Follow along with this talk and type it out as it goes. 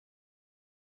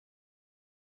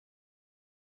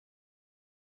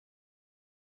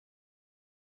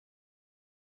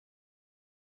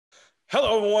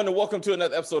Hello, everyone, and welcome to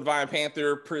another episode of Iron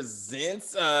Panther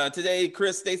Presents. Today,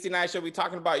 Chris, Stacy, and I shall be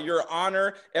talking about Your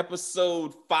Honor,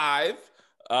 episode 5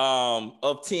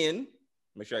 of 10.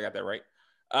 Make sure I got that right.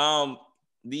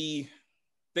 The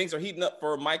things are heating up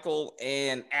for Michael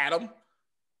and Adam.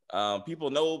 People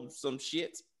know some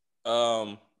shit,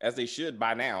 as they should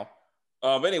by now.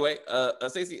 But anyway,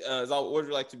 Stacy, where would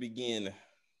you like to begin?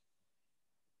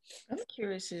 I'm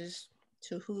curious as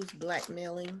to who's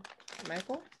blackmailing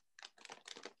Michael.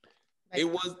 It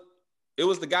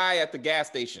was the guy at the gas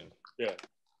station. Yeah.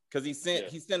 Because he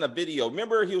sent a video.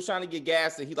 Remember, he was trying to get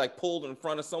gas and he like pulled in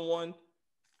front of someone.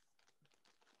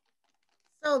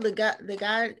 So the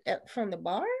guy from the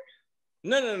bar?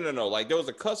 No. Like there was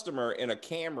a customer in a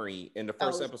Camry in the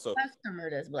first episode. Customer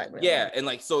that's blackmailing. Yeah, and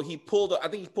like so he pulled up. I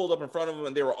think he pulled up in front of him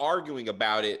and they were arguing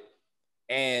about it.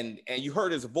 And you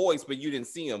heard his voice, but you didn't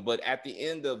see him. But at the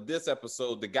end of this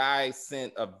episode, the guy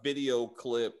sent a video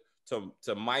clip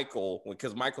to Michael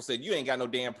because Michael said, "You ain't got no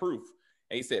damn proof."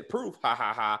 And he said, "Proof, ha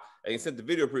ha ha." And he sent the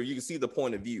video proof. You can see the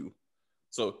point of view.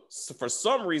 So for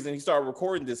some reason, he started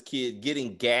recording this kid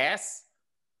getting gas.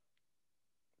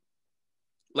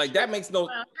 Like that makes no.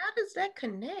 How does that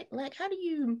connect? Like, how do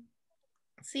you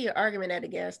see an argument at a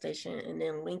gas station and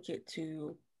then link it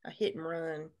to a hit and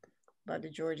run by the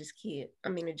judge's kid?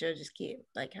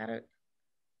 Like, how do?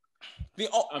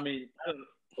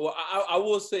 Well, I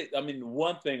will say,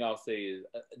 one thing I'll say is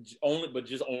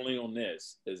only on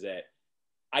this is that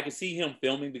I can see him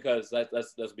filming because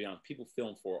let's be honest, people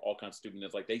film for all kinds of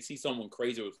stupidness. Like they see someone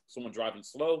crazy or someone driving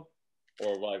slow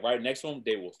or like right next to them,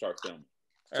 they will start filming.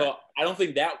 So right. I don't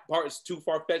think that part is too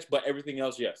far-fetched, but everything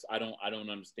else, yes. I don't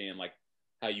understand like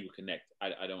how you connect. I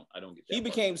don't get that. He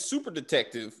became super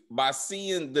detective by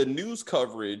seeing the news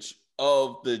coverage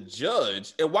of the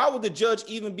judge. And why would the judge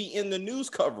even be in the news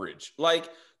coverage? Like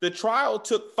the trial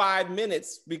took 5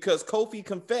 minutes because Kofi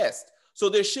confessed. So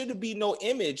there should be no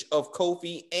image of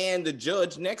Kofi and the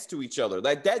judge next to each other.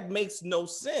 Like that makes no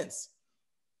sense.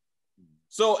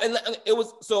 So and it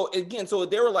was so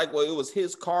they were like, well, it was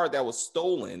his car that was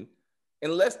stolen.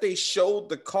 Unless they showed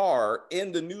the car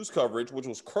in the news coverage, which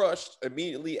was crushed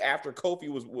immediately after Kofi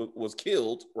was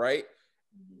killed, right?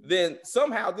 Then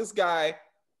somehow this guy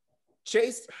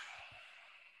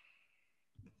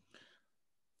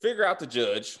figure out the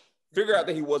judge, figure out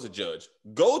that he was a judge,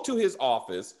 go to his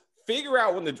office, figure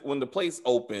out when the place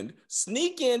opened,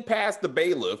 sneak in past the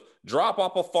bailiff, drop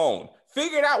off a phone,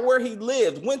 figured out where he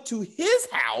lived, went to his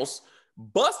house,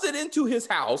 busted into his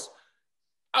house.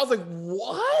 I was like,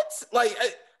 what? Like,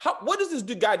 what does this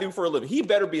guy do for a living? He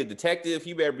better be a detective.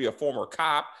 He better be a former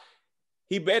cop.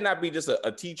 He better not be just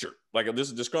a teacher, like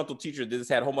this disgruntled teacher that just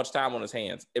had a whole much time on his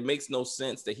hands. It makes no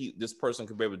sense that this person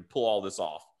could be able to pull all this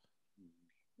off.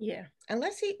 Yeah, I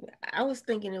was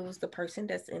thinking it was the person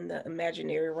that's in the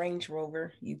imaginary Range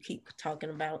Rover you keep talking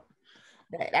about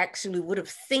that actually would have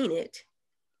seen it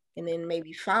and then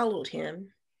maybe followed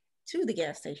him to the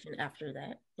gas station after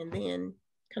that and then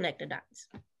connect the dots.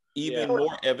 Even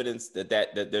more evidence that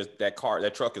there's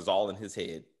that truck is all in his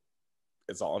head.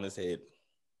 It's all in his head.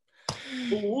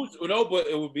 No, but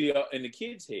it would be in the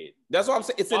kid's head. That's what I'm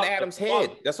saying. It's in Adam's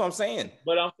head. That's what I'm saying.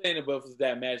 But I'm saying, if it's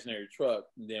that imaginary truck,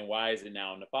 then why is it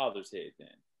now in the father's head? Then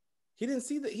he didn't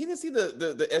see the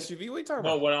SUV. What are you talking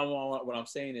about? No, what I'm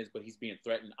saying is, but he's being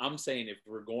threatened. I'm saying if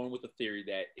we're going with the theory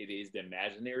that it is the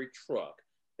imaginary truck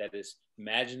that is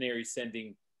imaginary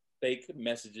sending fake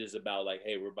messages about like,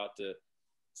 hey, we're about to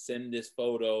send this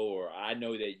photo, or I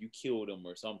know that you killed him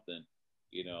or something.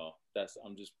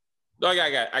 I'm just. No, I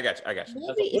got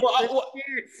you. Maybe it's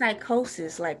shared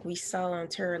psychosis like we saw on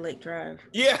Terror Lake Drive.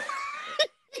 Yeah.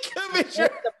 The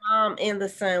mom and the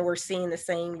son were seeing the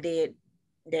same dead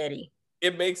daddy.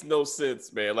 It makes no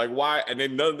sense, man. Like, why? And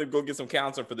then none of them go get some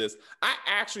counseling for this. I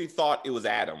actually thought it was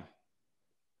Adam.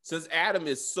 Since Adam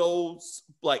is so,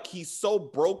 like, he's so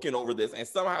broken over this and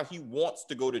somehow he wants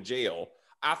to go to jail.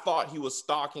 I thought he was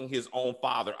stalking his own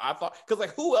father. I thought, because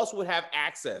like, who else would have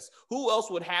access? Who else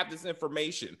would have this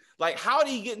information? Like, how did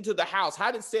he get into the house?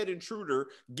 How did said intruder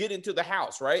get into the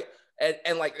house, right? And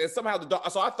somehow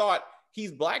so I thought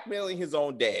he's blackmailing his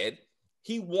own dad.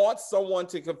 He wants someone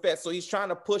to confess, so he's trying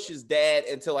to push his dad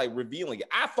into like revealing it.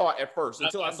 I thought at first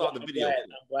until I saw the video.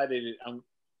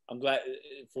 I'm glad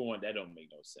for one, that don't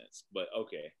make no sense. But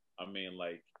okay, I mean,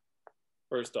 like,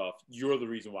 first off, you're the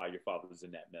reason why your father was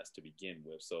in that mess to begin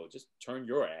with. So just turn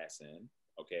your ass in,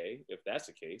 okay? If that's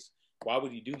the case, why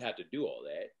would he have to do all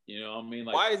that? You know what I mean?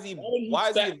 Like, why is he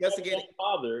investigating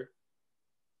father?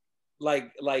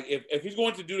 Like if he's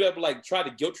going to do that, but like try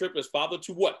to guilt trip his father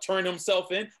to what? Turn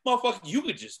himself in? Motherfucker, you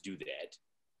could just do that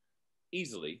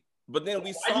easily. But then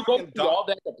we Why saw you go him through all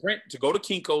that to go to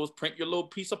Kinko's, print your little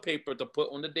piece of paper to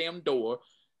put on the damn door,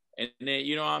 and then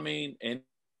you know what I mean, and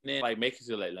then like make it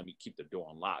so like let me keep the door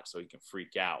unlocked so he can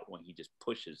freak out when he just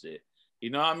pushes it. You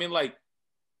know what I mean? Like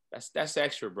that's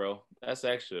extra, bro. That's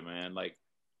extra, man. Like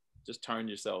just turn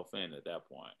yourself in at that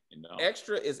point. You know,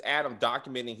 extra is Adam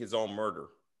documenting his own murder,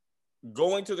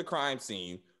 going to the crime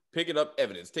scene, picking up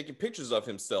evidence, taking pictures of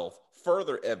himself,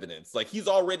 further evidence. Like he's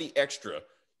already extra.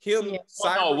 Him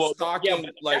cyber stalking,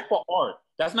 like that's for art.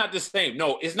 That's not the same.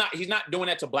 No, it's not. He's not doing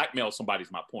that to blackmail somebody.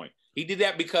 Is my point. He did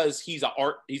that because he's an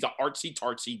artsy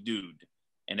tartsy dude,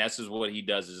 and that's just what he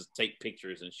does is take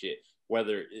pictures and shit.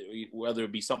 Whether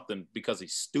it be something because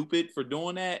he's stupid for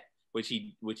doing that, which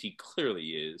he clearly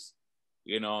is.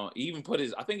 You know, he even put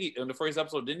his. I think in the first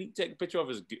episode, didn't he take a picture of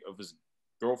his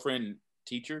girlfriend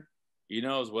teacher? You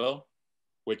know, as well.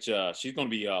 Which she's going to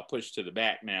be pushed to the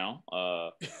back now.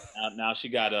 Now she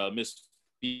got Miss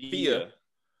Fia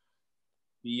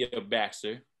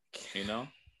Baxter. You know,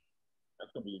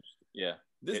 that's going to be interesting. Yeah.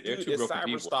 This dude is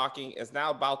cyber stalking. It's now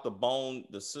about to bone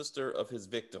the sister of his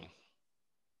victim.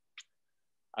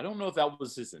 I don't know if that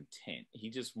was his intent. He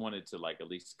just wanted to like at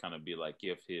least kind of be like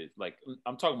give his like.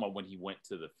 I'm talking about when he went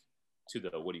to the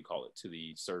what do you call it, to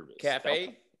the service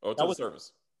cafe or to the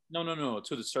service. No,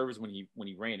 to the service when he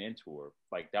ran into her.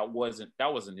 Like that wasn't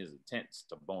his intent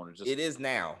to bone her. It is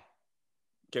now.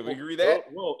 Can we agree that?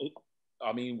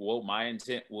 My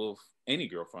intent with any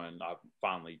girlfriend I'm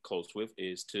finally close with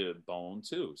is to bone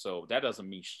too. So that doesn't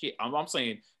mean shit. I'm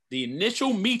saying the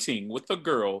initial meeting with the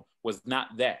girl was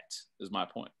not that, is my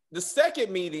point. The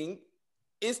second meeting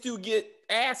is to get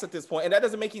ass at this point, and that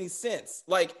doesn't make any sense.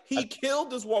 Like he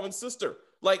killed this woman's sister.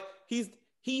 Like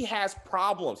he has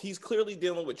problems. He's clearly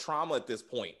dealing with trauma at this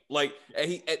point. Like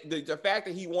the fact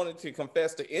that he wanted to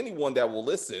confess to anyone that will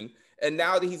listen, and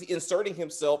now that he's inserting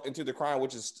himself into the crime,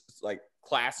 which is like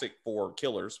classic for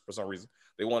killers for some reason.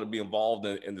 They want to be involved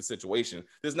in the situation.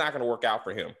 This is not going to work out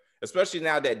for him, especially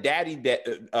now that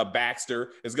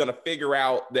Baxter is going to figure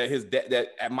out that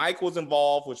that Mike was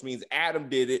involved, which means Adam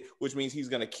did it, which means he's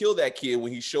going to kill that kid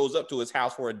when he shows up to his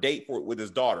house for a date with his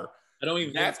daughter.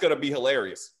 That's going to be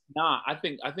hilarious. Nah, I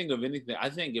think if anything,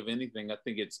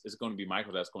 it's going to be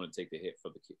Michael that's going to take the hit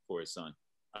for his son.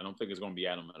 I don't think it's going to be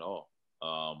Adam at all.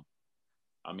 I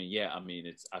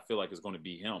feel like it's going to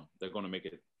be him. They're going to make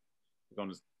it. They're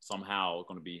going to somehow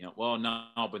going to be him. Well, no,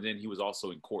 but then he was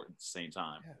also in court at the same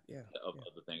time. Of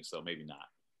the things, so maybe not.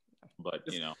 But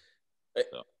you know,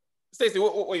 so. Stacey,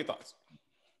 what are your thoughts?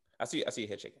 I see your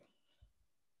head shaking.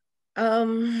 Oh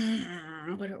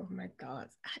my God.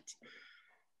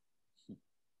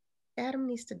 Adam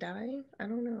needs to die. I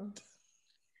don't know.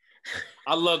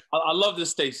 I love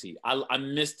this Stacey. I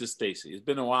miss this Stacey. It's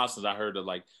been a while since I heard her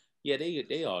like, yeah,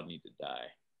 they all need to die.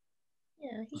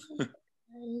 Yeah,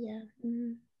 yeah.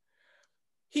 Mm-hmm.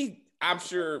 I'm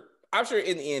sure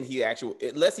in the end he actually,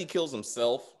 unless he kills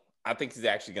himself, I think he's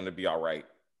actually going to be all right.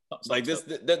 Like this,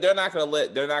 they're not gonna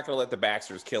let the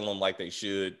Baxters kill him like they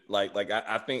should. I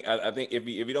think if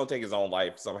he don't take his own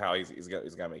life, somehow he's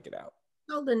gonna make it out.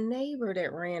 So the neighbor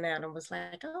that ran out and was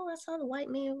like, "Oh, I saw the white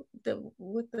man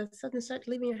with the such and such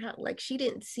leaving your house." Like she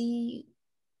didn't see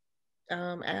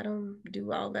Adam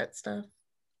do all that stuff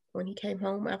when he came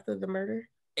home after the murder.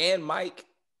 And Mike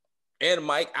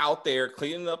out there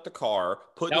cleaning up the car,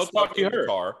 putting stuff in the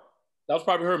car. That was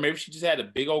probably her. Maybe she just had a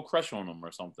big old crush on him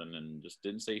or something and just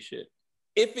didn't say shit.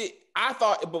 I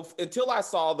thought until I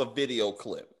saw the video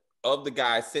clip of the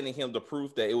guy sending him the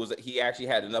proof that he actually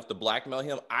had enough to blackmail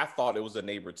him, I thought it was a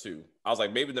neighbor too. I was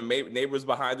like, maybe the neighbor's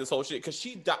behind this whole shit because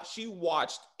she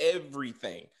watched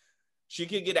everything. She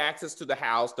could get access to the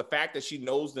house. The fact that she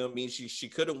knows them means she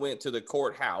could have went to the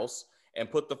courthouse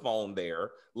and put the phone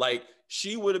there. Like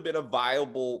she would have been a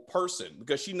viable person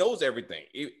because she knows everything.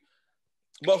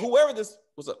 But whoever this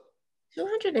was up.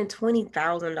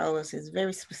 $220,000 is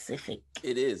very specific.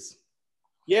 It is.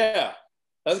 Yeah,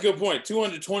 that's a good point.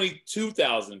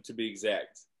 222,000 to be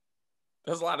exact.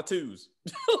 That's a lot of twos.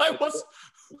 Like what's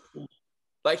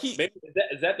like he? Maybe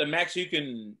is that the max you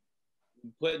can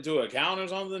put into an account or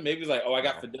something? Maybe it's like, oh, I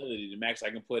got Fidelity. The max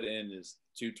I can put in is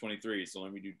 223. So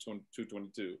let me do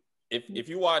 222. If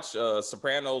you watch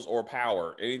Sopranos or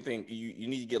Power, anything you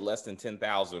need to get less than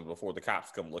 10,000 before the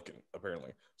cops come looking.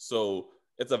 Apparently, so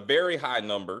it's a very high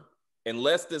number.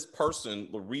 Unless this person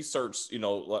will research,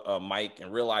 Mike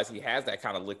and realize he has that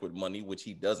kind of liquid money, which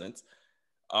he doesn't,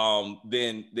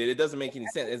 then it doesn't make any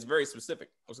sense. It's very specific.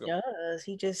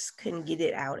 He just couldn't get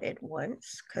it out at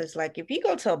once. Because, like, if you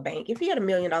go to a bank, if you had $1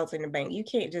 million in the bank, you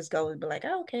can't just go and be like,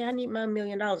 oh, okay, I need my $1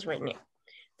 million right now.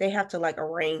 They have to like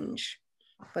arrange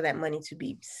for that money to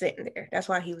be sitting there. That's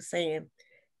why he was saying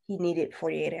he needed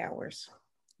 48 hours.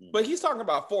 But he's talking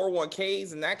about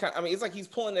 401ks and that kind. I mean, it's like he's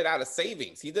pulling it out of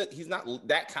savings. He's not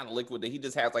that kind of liquid that he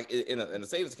just has like in a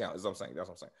savings account. Is what I'm saying. That's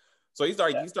what I'm saying. So he's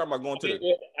talking about going to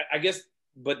the. I guess,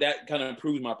 but that kind of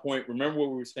proves my point. Remember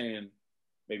what we were saying,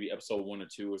 maybe episode 1 or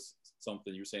 2 or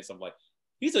something. You were saying something like,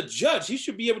 he's a judge. He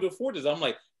should be able to afford this. I'm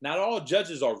like, not all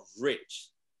judges are rich,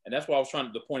 and that's what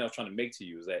the point I was trying to make to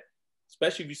you is that,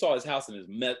 especially if you saw his house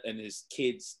and his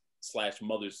kids /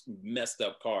 mother's messed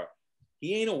up car.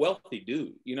 He ain't a wealthy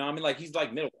dude. You know what I mean? Like, he's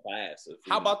like middle class.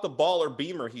 How about the baller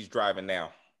Beamer he's driving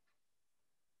now?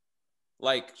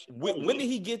 Like, when did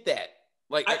he get that?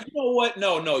 Like, you know what?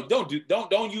 No,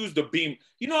 don't use the Beam.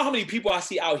 You know how many people I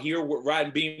see out here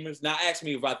riding Beamers? Now ask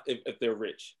me if they're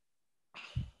rich.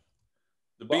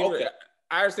 The Beamer, okay.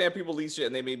 I understand people lease shit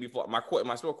and they may be flawed.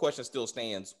 My still question still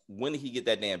stands. When did he get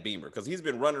that damn Beamer? Because he's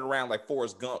been running around like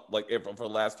Forrest Gump like for the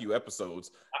last few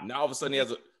episodes. Now all of a sudden he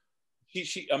has a.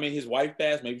 I mean, his wife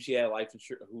passed. Maybe she had life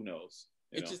insurance. Who knows?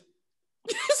 It's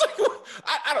like,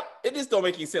 I don't. It just don't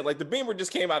make any sense. Like, the Beamer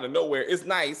just came out of nowhere. It's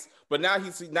nice, but now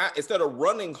he's not. Instead of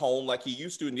running home like he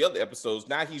used to in the other episodes,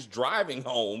 now he's driving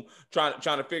home, trying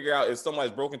to figure out if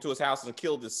somebody's broken into his house and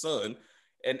killed his son.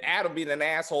 And Adam, being an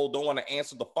asshole, don't want to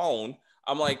answer the phone.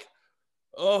 I'm like,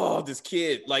 oh, this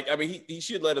kid. Like, I mean, he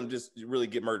should let him just really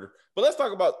get murdered. But let's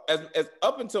talk about as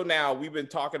up until now, we've been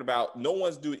talking about no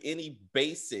one's doing any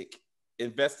basic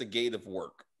investigative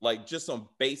work, like just some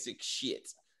basic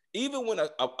shit. Even when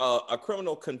a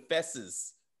criminal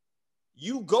confesses,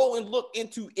 you go and look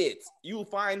into it. You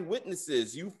find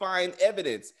witnesses, you find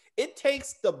evidence. It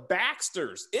takes the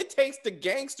Baxters, it takes the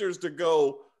gangsters to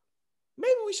go,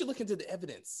 maybe we should look into the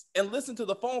evidence and listen to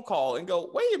the phone call and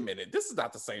go, wait a minute, this is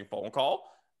not the same phone call.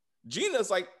 Gina's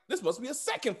like, this must be a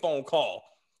second phone call.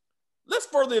 Let's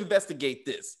further investigate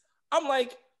this. I'm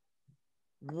like,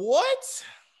 what?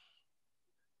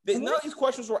 None of these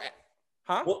questions were,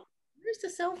 huh? Well, where's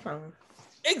the cell phone?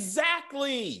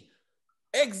 Exactly.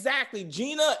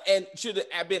 Gina should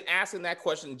have been asking that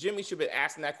question. Jimmy should have been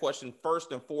asking that question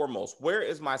first and foremost. Where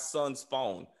is my son's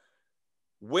phone?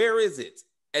 Where is it?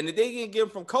 And if they didn't get him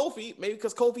from Kofi, maybe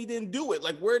because Kofi didn't do it.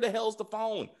 Like, where the hell's the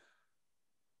phone?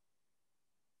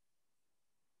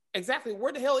 Exactly.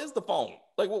 Where the hell is the phone?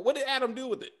 Like, what did Adam do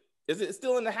with it? Is it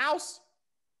still in the house?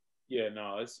 Yeah,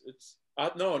 no, it's.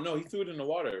 No, he threw it in the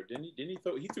water. Didn't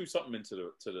he threw something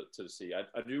into the sea.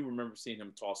 I do remember seeing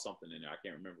him toss something in there. I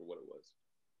can't remember what it was.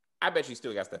 I bet you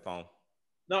still got that phone.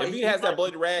 No, if he has that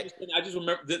bloody rag. I just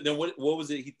remember. Then what was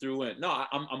it he threw in? No,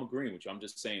 I'm agreeing with you. I'm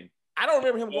just saying. I don't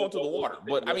remember him going to the water,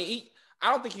 but I mean,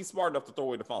 I don't think he's smart enough to throw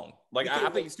away the phone. Like, I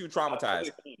think he's too traumatized.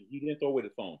 He didn't throw away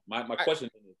the phone. My question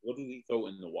is, what did he throw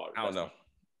in the water? I don't know.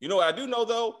 You know what I do know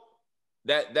though?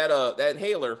 That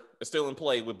inhaler is still in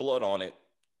play with blood on it.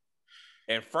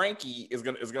 And Frankie is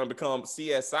gonna become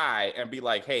CSI and be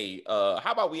like, hey, how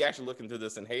about we actually look into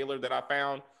this inhaler that I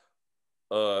found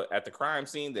at the crime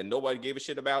scene that nobody gave a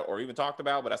shit about or even talked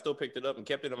about, but I still picked it up and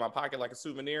kept it in my pocket like a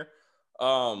souvenir.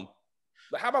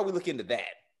 But how about we look into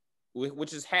that,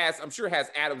 which I'm sure has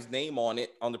Adam's name on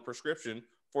it on the prescription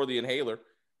for the inhaler,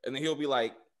 and then he'll be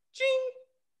like, ching.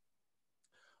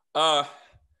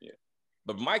 Yeah.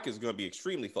 But Mike is going to be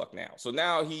extremely fucked now. So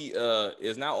now he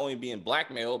is not only being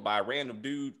blackmailed by a random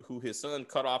dude who his son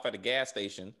cut off at a gas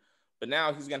station, but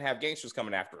now he's going to have gangsters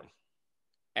coming after him,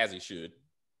 as he should.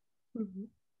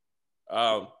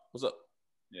 Mm-hmm. What's up?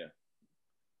 Yeah.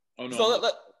 Oh no.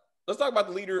 So let's talk about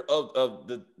the leader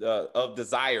of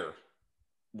Desire,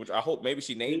 which I hope maybe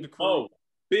she named the crew.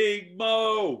 Big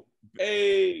Mo.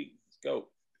 Hey, let's go.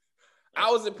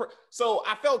 So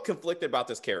I felt conflicted about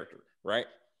this character, right?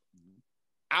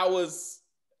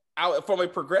 From a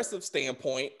progressive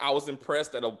standpoint, I was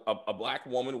impressed that a black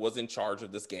woman was in charge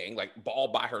of this gang, like all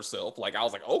by herself. Like, I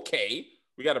was like, okay,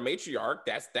 we got a matriarch.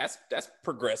 That's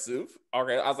progressive.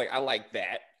 Okay, I was like, I like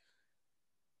that.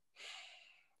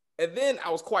 And then I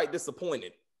was quite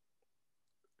disappointed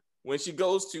when she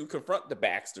goes to confront the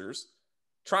Baxters,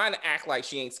 trying to act like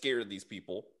she ain't scared of these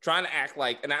people, trying to act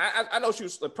like, and I know she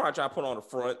was probably trying to put on a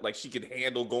front, like she could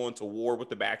handle going to war with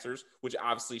the Baxters, which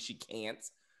obviously she can't.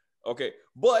 Okay,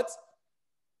 but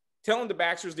telling the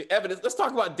Baxters the evidence, let's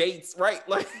talk about dates, right?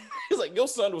 Like, it's like, your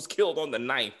son was killed on the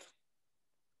 9th.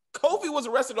 Kofi was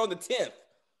arrested on the 10th.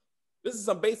 This is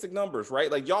some basic numbers,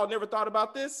 right? Like, y'all never thought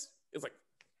about this? It's like,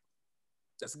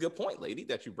 that's a good point, lady,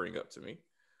 that you bring up to me.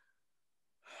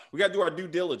 We got to do our due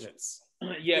diligence.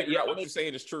 Yeah. What you're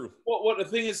saying is true. What the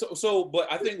thing is,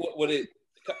 but I think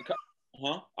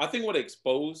I think what it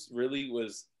exposed really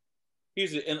was,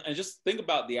 and just think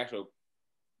about the actual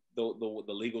the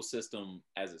legal system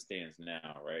as it stands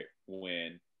now, right?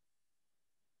 When,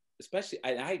 especially,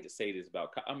 I hate to say this about,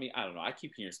 I mean, I don't know. I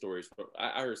keep hearing stories.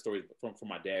 I heard stories from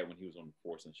my dad when he was on the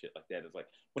force and shit like that. It's like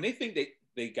when they think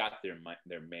they got their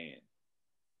man,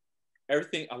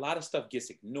 everything, a lot of stuff gets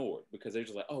ignored because they're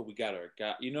just like, oh, we got our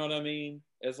guy. You know what I mean?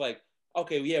 It's like,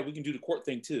 okay, yeah, we can do the court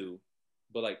thing too,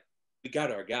 but like, we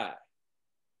got our guy.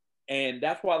 And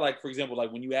that's why, like, for example,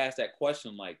 like when you ask that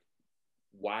question, like,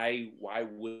 why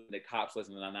wouldn't the cops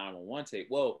listen to the 911 tape?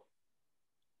 Well,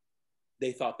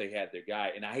 they thought they had their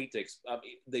guy. And I hate to,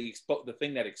 the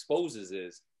thing that exposes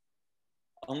is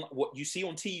what you see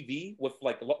on TV with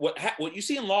like, what you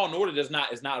see in Law and Order is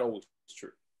not always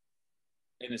true.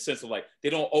 In the sense of like, they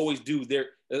don't always do their,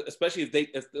 especially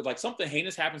if like something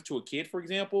heinous happens to a kid, for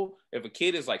example, if a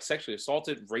kid is like sexually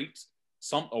assaulted, raped,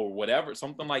 or whatever,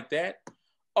 something like that.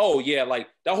 Oh yeah, like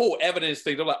the whole evidence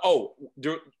thing. They're like, oh,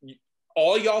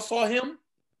 all y'all saw him,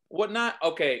 whatnot.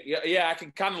 Okay, yeah, I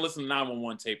can kind of listen to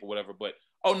 911 tape or whatever. But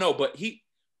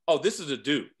this is a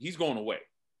dude. He's going away,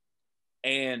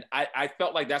 and I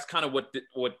felt like that's kind of what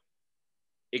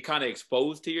it kind of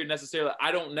exposed here necessarily.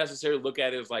 I don't necessarily look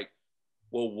at it as like,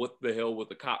 well, what the hell would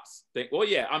the cops think? Well,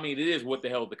 yeah, I mean, it is what the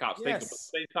hell the cops think. But at the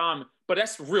same time, but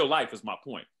that's real life is my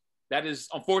point. That is,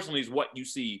 unfortunately, is what you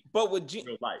see. But with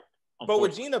real life. But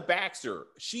with Gina Baxter,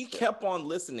 she kept on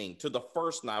listening to the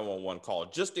first 911 call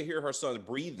just to hear her son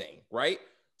breathing, right?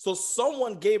 So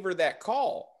someone gave her that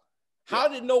call. How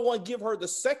did no one give her the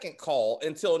second call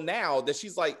until now that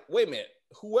she's like, wait a minute,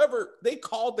 whoever, they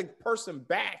called the person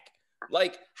back.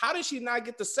 Like, how did she not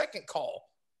get the second call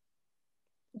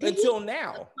until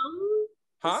now?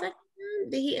 Huh?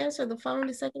 Did he answer the phone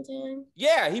the second time?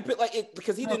 Yeah, he put like it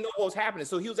because he didn't know what was happening.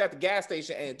 So he was at the gas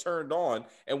station and it turned on.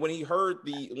 And when he heard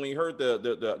the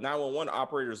 911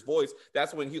 operator's voice,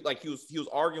 that's when he was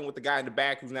arguing with the guy in the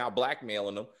back who's now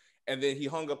blackmailing him. And then he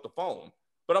hung up the phone.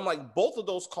 But I'm like, both of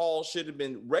those calls should have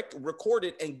been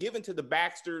recorded and given to the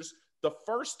Baxters the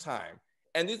first time.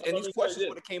 And these questions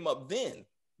would have came up then.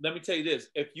 Let me tell you this: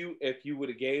 if you would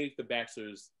have gave the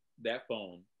Baxters that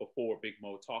phone before Big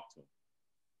Mo talked to him,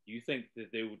 you think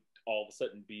that they would all of a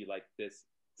sudden be like this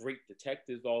great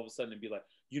detectives all of a sudden and be like,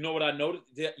 you know what I noticed?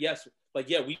 Yes, like,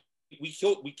 yeah, we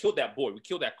killed that boy. We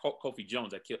killed that Kofi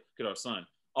Jones that killed our son.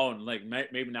 Oh, and like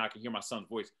maybe now I can hear my son's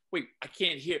voice. Wait, I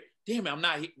can't hear. Damn it, I'm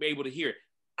not able to hear it.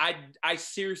 I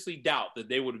seriously doubt that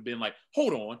they would have been like,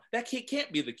 hold on, that kid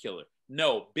can't be the killer.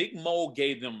 No, Big Mo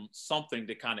gave them something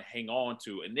to kind of hang on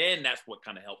to, and then that's what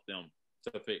kind of helped them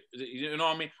to fix. You know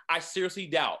what I mean? I seriously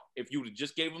doubt if you would have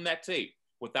just gave them that tape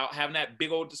without having that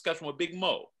big old discussion with Big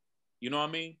Mo, you know what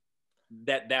I mean?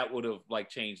 That would have like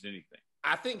changed anything.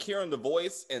 I think hearing the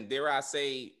voice, and dare I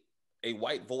say a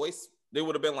white voice, they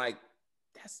would have been like,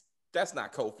 that's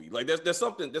not Kofi. Like there's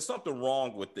something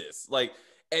wrong with this. Like,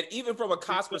 and even from a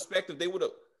cop's perspective, they would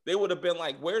have been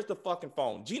like, where's the fucking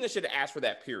phone? Gina should have asked for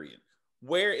that, period.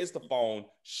 Where is the phone?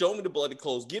 Show me the bloody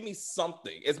clothes. Give me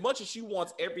something. As much as she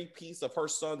wants every piece of her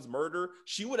son's murder,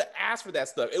 she would have asked for that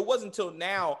stuff. It wasn't until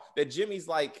now that Jimmy's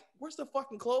like, where's the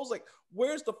fucking clothes? Like,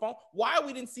 where's the phone? Why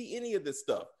we didn't see any of this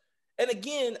stuff? And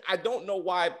again, I don't know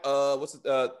why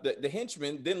the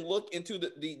henchman didn't look into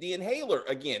the inhaler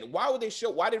again. Why would they show?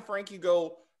 Why did Frankie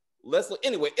go, let's look?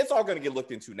 Anyway, it's all going to get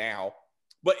looked into now.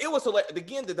 But it was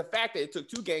again the fact that it took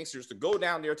two gangsters to go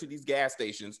down there to these gas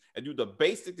stations and do the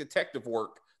basic detective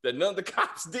work that none of the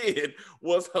cops did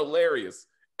was hilarious.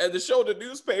 And to show the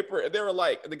newspaper, and they were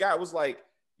like, the guy was like,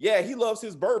 yeah, he loves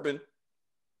his bourbon.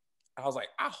 I was like,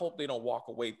 I hope they don't walk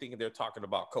away thinking they're talking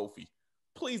about Kofi.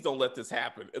 Please don't let this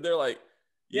happen. And they're like,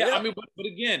 yeah. I mean, but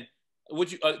again,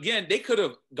 they could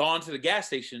have gone to the gas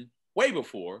station way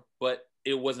before, but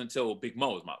it wasn't until Big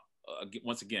Mo's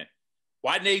once again.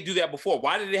 Why didn't they do that before?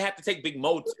 Why did they have to take Big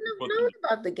Mo? We never know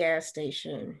about the gas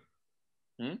station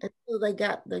until they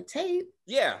got the tape.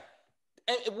 Yeah,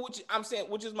 and which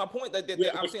is my point. That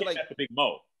I'm saying like Big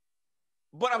Mo.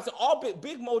 But I'm saying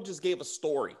Big Mo just gave a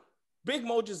story. Big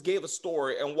Mo just gave a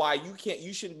story and why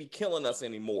you shouldn't be killing us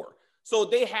anymore. So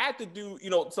they had to do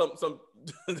some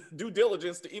due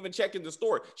diligence to even check in the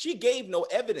story. She gave no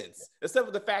evidence except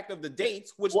for the fact of the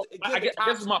dates. Which I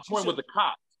guess is my point with the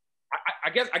cops. I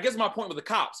guess my point with the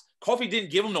cops, Kofi didn't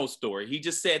give him no story. He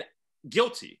just said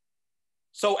guilty.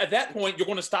 So at that point, you're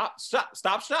going to stop.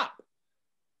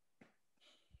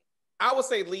 I would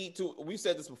say we've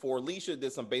said this before, Lee should have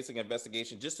did some basic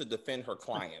investigation just to defend her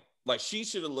client. Like she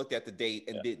should have looked at the date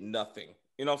and did nothing.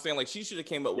 You know what I'm saying? Like she should have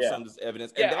came up with some of this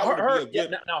evidence. And that would be a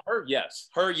good...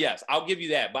 Her, yes. I'll give you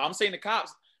that. But I'm saying the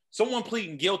cops, someone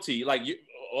pleading guilty, like,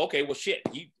 okay, well, shit.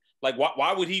 Like,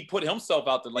 why would he put himself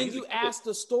out there? Like, you asked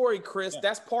the story, Chris. Yeah.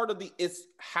 That's part of the. It's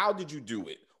how did you do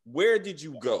it? Where did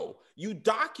you go? You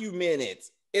document it.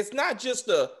 It's not just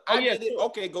a. Did it.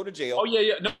 Okay, go to jail. Oh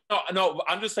yeah. No.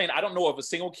 I'm just saying. I don't know of a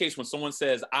single case when someone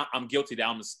says I'm guilty that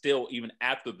I'm still, even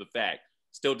after the fact,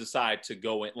 still decide to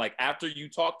go in. Like after you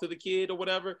talk to the kid or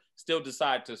whatever, still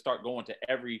decide to start going to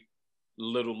every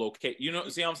little location. You know,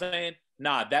 see what I'm saying?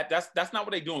 Nah, that's not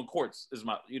what they do in courts. Is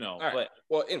my, Right. But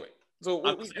well, anyway. So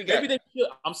we maybe they should.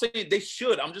 I'm saying they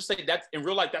should. I'm just saying that's in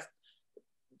real life.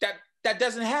 That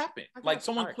doesn't happen. Like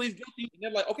someone pleads guilty, and they're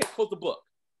like, okay, close the book.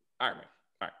 All right, man.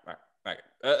 All right.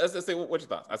 Let's say what's your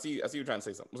thoughts. I see you trying to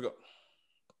say something. Let's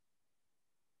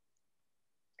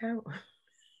go.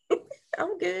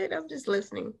 I'm good. I'm just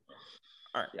listening.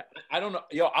 All right. Yeah. I don't know.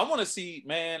 Yo, I want to see,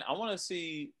 man. I want to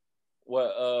see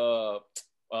what.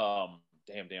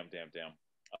 Damn.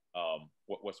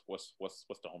 What's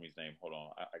the homie's name? Hold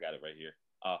on, I got it right here.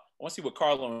 I want to see what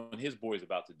Carlo and his boys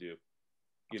about to do.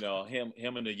 Him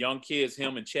and the young kids,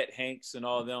 him and Chet Hanks and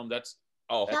all of them. That's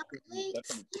cool.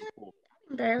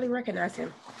 I barely recognize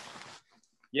him.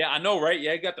 Yeah, I know, right?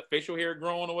 Yeah, he got the facial hair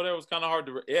growing or whatever. It was kind of hard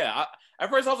to. Yeah, at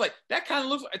first I was like, that kind of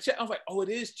looks like Chet. I was like, oh, it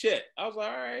is Chet. I was like,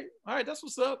 all right, that's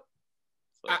what's up.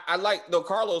 So. I like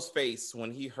Carlo's face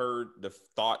when he heard the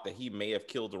thought that he may have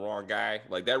killed the wrong guy.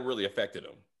 Like that really affected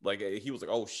him. Like he was like,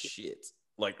 oh shit.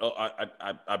 Like, oh,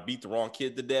 I beat the wrong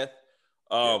kid to death.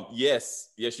 Yes,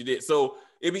 you did. So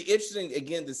it'd be interesting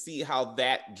again to see how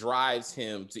that drives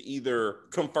him to either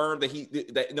confirm that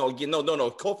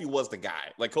Kofi was the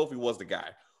guy. Like Kofi was the guy,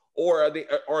 or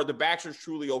are the Baxters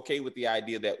truly okay with the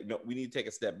idea that we need to take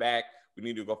a step back? We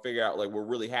need to go figure out like what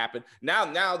really happened.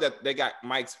 Now that they got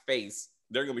Mike's face,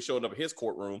 they're gonna be showing up at his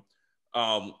courtroom,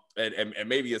 and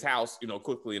maybe his house,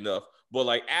 quickly enough. But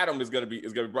like Adam is gonna be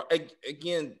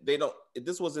again.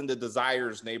 This was in the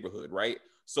Desires neighborhood, right?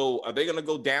 So are they gonna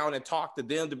go down and talk to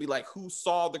them to be like, who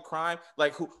saw the crime?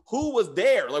 Like who was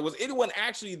there? Like was anyone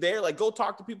actually there? Like go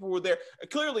talk to people who were there.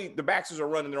 Clearly the Baxters are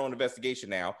running their own investigation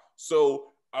now.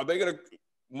 So are they gonna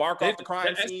mark off the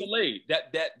crime scene? Escalade,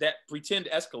 that pretend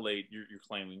escalade you're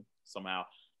claiming somehow.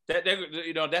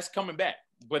 That's coming back.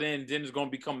 But then it's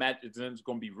gonna become that. Then it's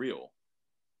gonna be real.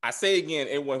 I say again,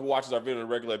 anyone who watches our video on a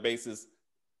regular basis,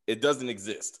 it doesn't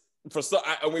exist.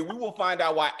 We will find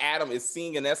out why Adam is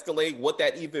seeing an Escalade, what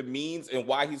that even means, and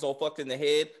why he's all fucked in the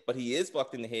head. But he is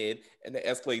fucked in the head, and the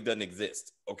Escalade doesn't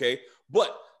exist. Okay,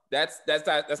 but that's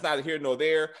neither here nor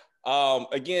there.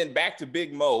 Again, back to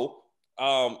Big Mo.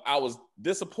 I was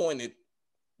disappointed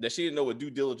that she didn't know what due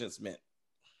diligence meant.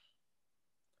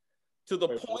 To the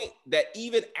point that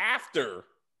even after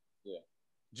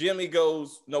Jimmy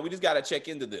goes, no, we just got to check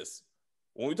into this.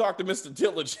 When we talk to Mr.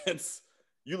 Diligence,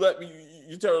 you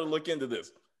tell her to look into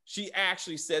this. She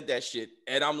actually said that shit.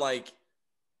 And I'm like,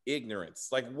 ignorance.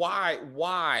 Like, why?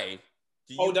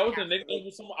 That was the nickname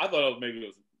of someone? I thought maybe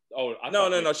it was.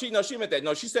 No. She meant that.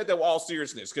 No, she said that with all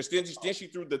seriousness. Because then she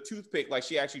threw the toothpick like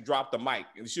she actually dropped the mic.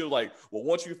 And she was like, well,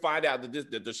 once you find out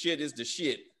that the shit is the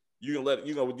shit, you're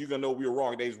gonna know we were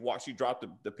wrong. She dropped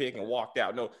the pick and walked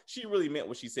out. No, she really meant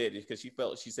what she said because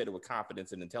she said it with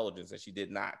confidence and intelligence, and she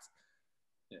did not.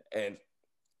 Yeah. And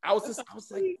I was like,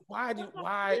 why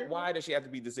does she have to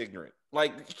be this ignorant?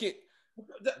 Like,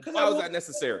 why was that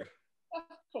necessary?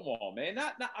 Come on, man.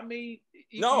 I mean,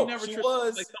 no, she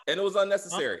was, and it was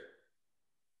unnecessary. Huh?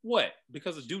 What?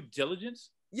 Because of due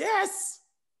diligence? Yes,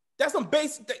 that's some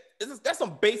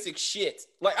basic shit.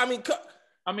 Like, I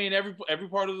mean, every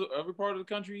part of the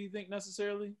country, you think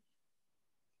necessarily?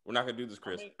 We're not gonna do this,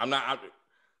 Chris.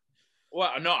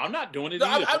 Well, no, I'm not doing it. No,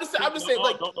 I'm just saying,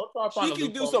 like, she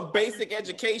can do some basic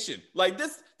education. Like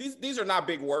these are not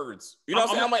big words. You know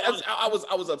what I'm saying? I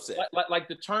was upset. Like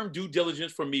the term due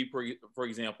diligence for me, for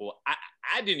example,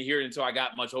 I didn't hear it until I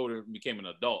got much older and became an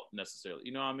adult necessarily.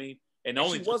 You know what I mean? And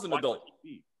she was an adult.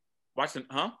 Watching,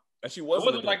 huh? And she wasn't. It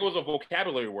wasn't like it was a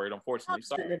vocabulary word, unfortunately.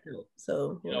 Sorry.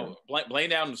 So blame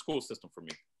down the school system for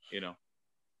me.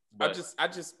 But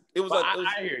it was.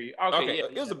 I hear you. Okay, yeah,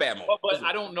 it was a bad moment. But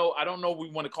I don't know. We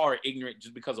want to call her ignorant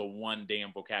just because of one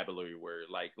damn vocabulary word.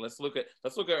 Like, let's look at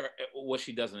what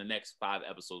she does in the next 5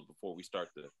 episodes before we start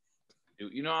to do.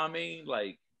 You know what I mean?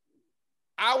 Like,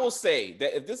 I will say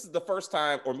that if this is the first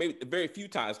time, or maybe very few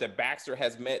times, that Baxter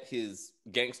has met his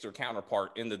gangster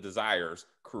counterpart in the Desires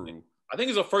crew. I think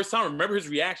it's the first time. Remember his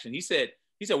reaction. He said,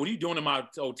 "What are you doing in my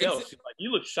hotel?" She's like,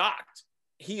 "You look shocked."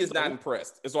 He is not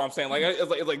impressed. Is what I'm saying. Like,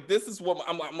 it's like this is what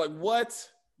I'm like. What?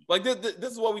 Like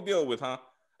this is what we dealing with, huh?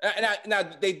 Now,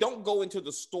 they don't go into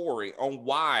the story on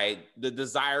why the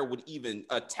Desire would even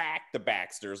attack the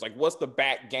Baxters. Like, what's the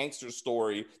back gangster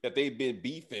story that they've been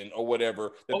beefing or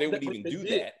whatever that they would even do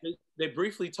that? They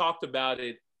briefly talked about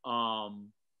it.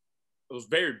 It was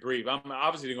very brief.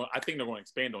 Obviously, I think they're going to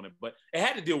expand on it, but it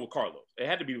had to deal with Carlos. It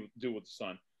had to deal with the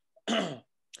son.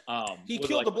 He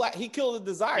killed He killed the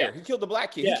Desire. Yeah. He killed the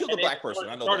black kid. Yeah. He killed the black person.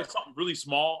 I know started that. Something really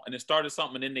small, and it started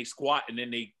something, and then they squat, and then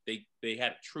they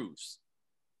had a truce.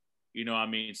 You know what I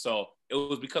mean? So it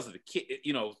was because of the kid.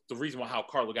 You know, the reason why how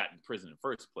Carlo got in prison in the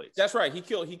first place. That's right. He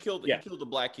killed the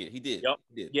black kid. He did. Yep.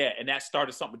 He did. Yeah, and that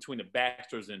started something between the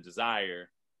Baxters and Desire,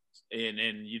 and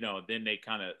then then they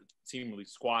kind of seemingly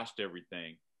squashed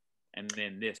everything, and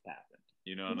then this happened.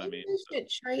 You know what I mean? They should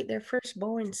trade their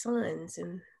firstborn sons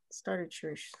and start a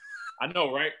truce. I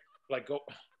know, right? Like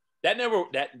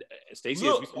Stacey.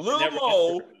 Lil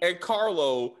Mo and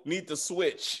Carlo need to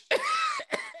switch.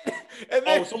 And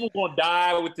then, someone's gonna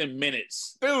die within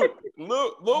minutes, dude.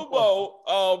 Lil Mo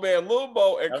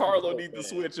and Carlo need to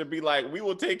switch and be like, we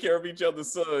will take care of each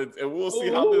other's sons, and we'll see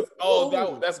how this.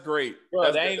 That's great.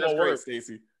 Bro, that ain't gonna work,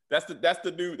 Stacey. That's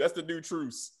the new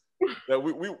truce. That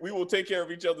we will take care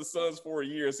of each other's sons for a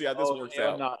year and see how this works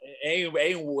out. No, it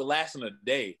ain't lasting a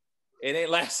day. It ain't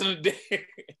lasting a day.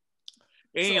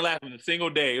 It ain't lasting a single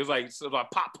day. It was like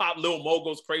pop, Lil Mo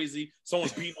goes crazy.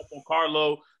 Someone's beating up on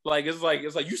Carlo. It's like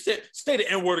you said, say the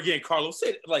N word again, Carlo. Say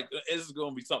it, like it's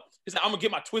gonna be something. It's like, I'm gonna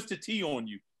get my twisted tea on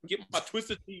you. Get my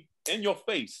twisted tea in your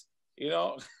face. You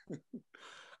know.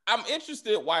 I'm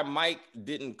interested why Mike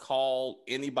didn't call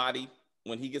anybody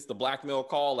when he gets the blackmail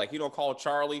call. Like, he don't call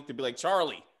Charlie to be like,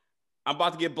 Charlie, I'm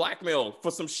about to get blackmailed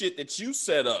for some shit that you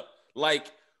set up.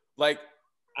 Like.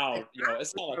 Oh,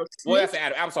 it's not like. Well, that's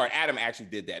Adam. I'm sorry. Adam actually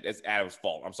did that. It's Adam's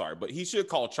fault. I'm sorry. But he should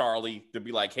call Charlie to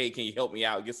be like, hey, can you help me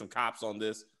out? Get some cops on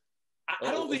this.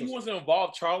 I don't think he wants to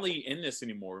involve Charlie in this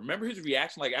anymore. Remember his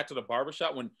reaction, like, after the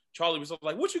barbershop when Charlie was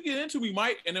like, what you get into me,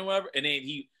 Mike? And then whatever. And then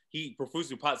he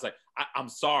profusely pots like, I'm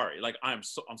sorry. Like, I'm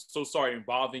so sorry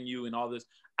involving you and all this.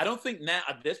 I don't think now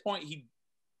at this point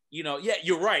yeah,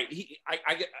 you're right.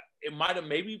 It might have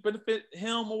maybe benefit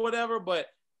him or whatever, but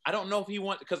I don't know if he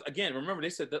wants, because again, remember they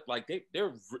said that like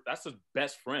that's his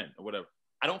best friend or whatever.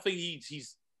 I don't think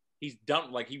he's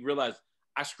done, like, he realized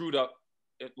I screwed up,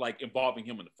 like, involving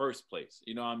him in the first place.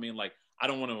 You know what I mean? Like, I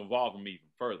don't want to involve him even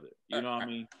further. You know what I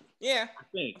mean? Yeah. I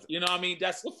think. You know what I mean?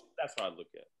 That's how I look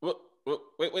at it.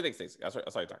 Wait, Stacey. I saw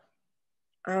you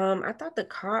talking. I thought the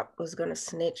cop was gonna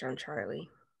snitch on Charlie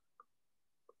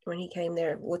when he came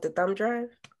there with the thumb drive.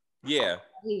 Yeah.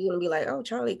 He's gonna be like, oh,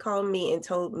 Charlie called me and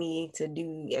told me to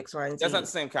do X, Y, and Z. That's not the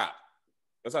same cop.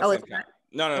 That's not the same cop.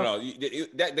 No.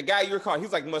 The guy you're calling,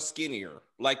 he's like much skinnier.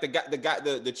 Like the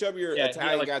chubbier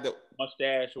Italian like guy that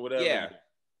mustache or whatever. Yeah.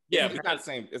 It's not the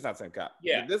same. It's not the same cop.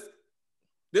 Yeah.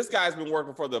 This guy's been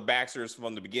working for the Baxters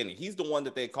from the beginning. He's the one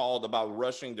that they called about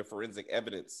rushing the forensic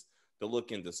evidence to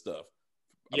look into stuff.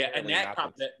 Yeah, apparently, and that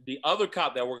cop, the other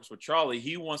cop that works with Charlie,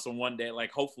 he wants him one day,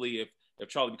 like, hopefully if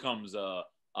Charlie becomes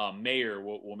mayor,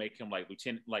 will make him like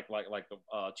lieutenant, like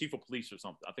chief of police or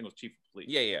something. I think it was chief of police.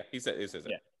 Yeah. He says that.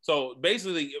 Yeah. So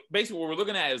basically what we're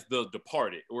looking at is The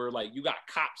Departed, where like you got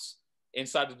cops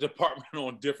inside the department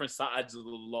on different sides of the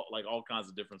law, like all kinds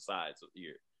of different sides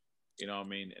here. You know what I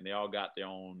mean? And they all got their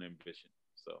own ambition.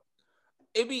 So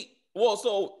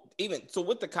so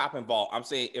with the cop involved, I'm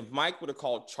saying if Mike would have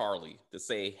called Charlie to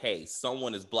say, hey,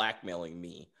 someone is blackmailing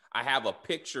me, I have a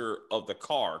picture of the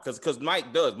car, because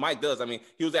Mike does. I mean,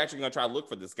 he was actually going to try to look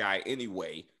for this guy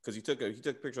anyway, because he took a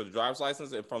picture of the driver's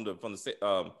license and from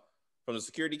the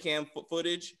security cam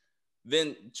footage.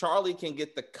 Then Charlie can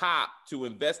get the cop to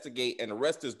investigate and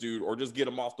arrest this dude, or just get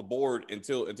him off the board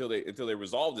until they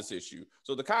resolve this issue.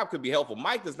 So the cop could be helpful.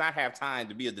 Mike does not have time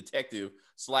to be a detective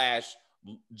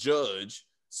 / judge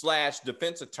 /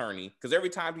 defense attorney, because every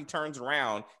time he turns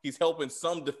around, he's helping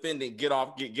some defendant get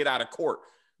out of court.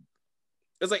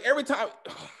 It's like every time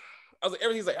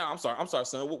he's like, oh, I'm sorry,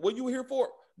 son. What you were here for?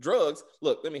 Drugs.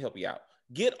 Look, let me help you out.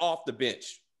 Get off the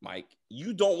bench, Mike.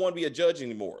 You don't want to be a judge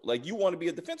anymore. Like, you want to be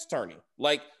a defense attorney.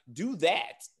 Like, do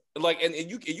that. Like, and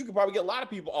you can probably get a lot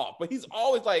of people off. But he's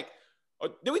always like,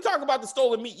 did we talk about the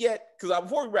stolen meat yet? Because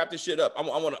before we wrap this shit up, I'm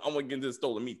gonna get into the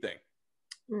stolen meat thing.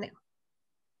 No.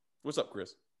 What's up,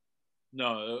 Chris?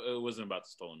 No, it wasn't about the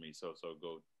stolen meat. So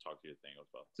go talk to your thing.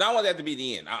 So I want that to be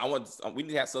the end. We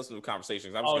need to have substantive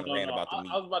conversations. I'm just gonna rant about the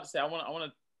meat. I was about to say I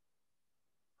want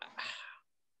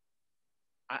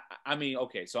to. I mean,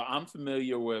 okay, so I'm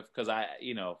familiar with, because I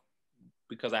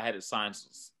had to sign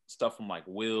stuff from like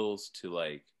wills to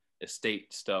like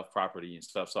estate stuff, property and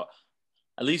stuff. So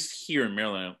at least here in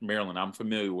Maryland, I'm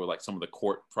familiar with like some of the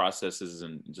court processes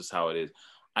and just how it is.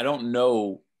 I don't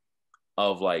know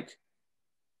of like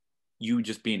you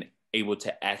just being able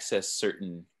to access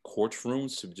certain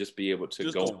courtrooms to just be able to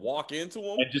just go to walk into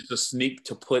them and just to sneak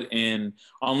to put in.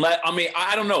 Unless, I mean,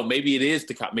 I don't know. Maybe it is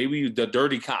the cop. Maybe the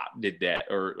dirty cop did that,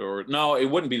 or no, it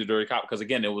wouldn't be the dirty cop because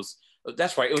again, it was.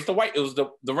 That's right. It was the white. It was the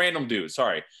random dude.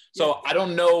 Sorry. So Yeah. I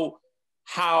don't know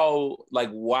how like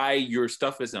why your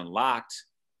stuff isn't locked.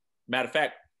 Matter of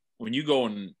fact, when you go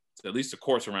in to at least the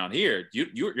courts around here,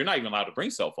 you're not even allowed to bring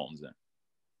cell phones in.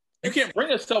 You can't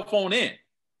bring a cell phone in.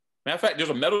 Matter of fact, there's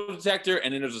a metal detector,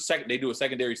 and then there's a second. They do a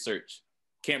secondary search.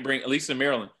 Can't bring, at least in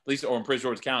Maryland, at least or in Prince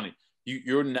George's County,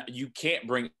 you can't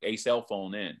bring a cell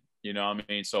phone in. You know what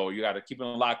I mean? So you got to keep it in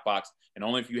a lockbox, and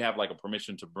only if you have like a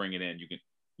permission to bring it in, you can,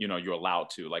 you're allowed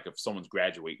to. Like if someone's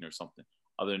graduating or something.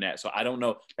 Other than that, so I don't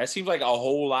know. That seems like a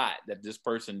whole lot that this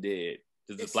person did.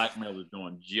 That this blackmailer is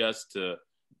doing just to.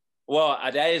 Well,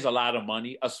 that is a lot of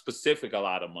money. A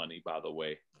lot of money, by the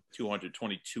way.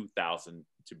 $222,000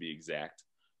 to be exact.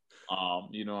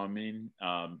 You know what I mean?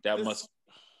 So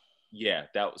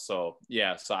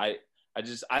I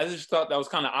just thought that was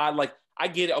kind of odd. Like, I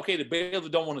get it. Okay, the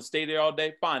bailiff don't want to stay there all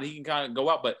day. Fine, he can kind of go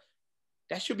out, but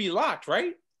that should be locked,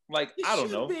 right? Like, I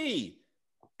don't know. Be.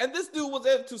 And this dude was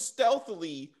able to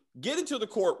stealthily get into the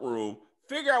courtroom,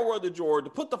 figure out where the drawer to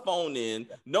put the phone in,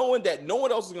 knowing that no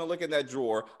one else is gonna look in that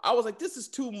drawer. I was like, this is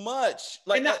too much.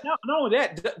 Like, that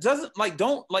doesn't like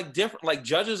don't like different like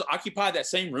judges occupy that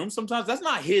same room sometimes. That's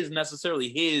not necessarily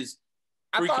his.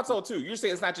 I thought so too. You're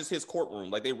saying it's not just his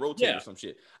courtroom, like they rotate or some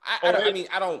shit. I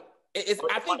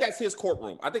think that's his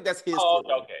courtroom. I think that's his.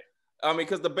 Courtroom. Okay. I mean,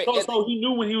 because so he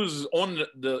knew when he was on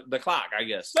the clock, I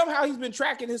guess. Somehow he's been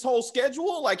tracking his whole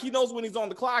schedule. Like he knows when he's on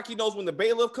the clock. He knows when the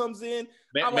bailiff comes in.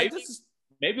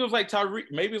 Maybe it was like Tariq.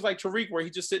 Maybe it was like Tariq, where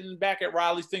he's just sitting back at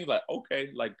Riley's things, like okay,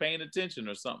 like paying attention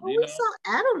or something. Well, we saw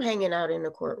Adam hanging out in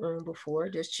the courtroom before,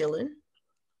 just chilling.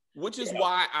 Which is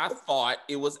why I thought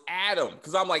it was Adam,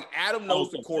 because I'm like, Adam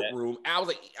knows the courtroom. I was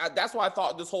like, that's why I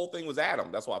thought this whole thing was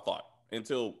Adam. That's what I thought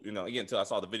until I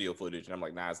saw the video footage, and I'm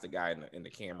like, nah, it's the guy in the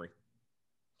Camry.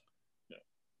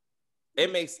 It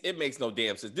makes no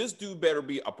damn sense. This dude better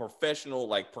be a professional,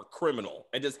 like criminal,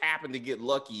 and just happened to get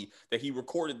lucky that he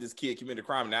recorded this kid commit a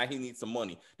crime. Now he needs some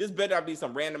money. This better not be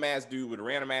some random ass dude with a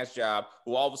random ass job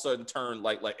who all of a sudden turned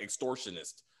like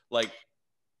extortionist. Like,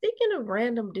 speaking of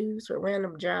random dudes with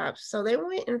random jobs, so they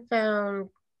went and found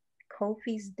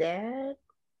Kofi's dad.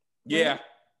 Yeah.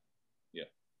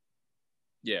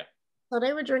 So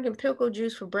they were drinking pickle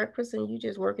juice for breakfast, and you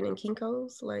just working in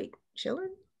Kinko's, like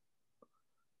chilling.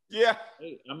 Yeah.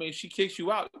 Hey, I mean, she kicks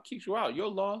you out. You're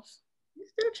lost. You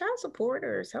still child support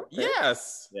or something.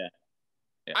 Yes. Yeah.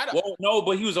 Well, no,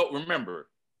 but he was, remember,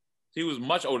 he was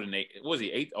much older than was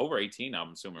he over 18,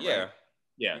 I'm assuming, right?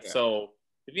 Yeah. So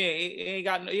if he ain't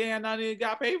got nothing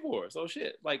got paid for it. So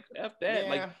shit. Like F that. Yeah.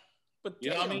 Like, but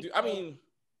you know what I mean? Dude, I mean,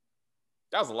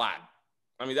 that was a lot.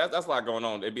 I mean, that's a lot going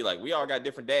on. It'd be like, we all got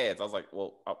different dads. I was like,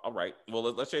 well, all right. Well,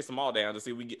 let's chase them all down to see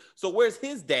if we get. So where's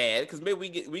his dad? Because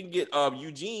maybe we can get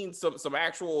Eugene some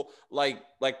actual like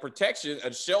protection,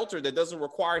 a shelter that doesn't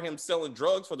require him selling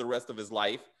drugs for the rest of his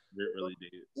life. It really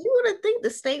did. You would have think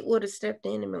the state would have stepped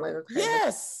in and been like, okay.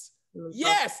 Yes.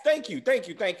 Thank you.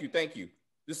 The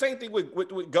same thing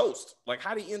with Ghost. Like,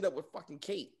 how did he end up with fucking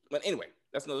Kate? But anyway,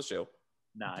 that's another show.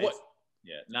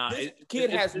 This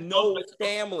kid has no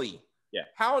family. Yeah.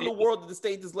 How in the world did the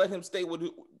state just let him stay with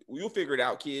who? You'll figure it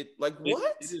out, kid. Like,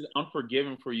 what? It is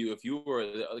unforgiving for you if you were,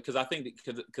 because I think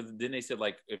because then they said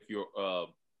like if you're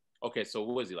okay, so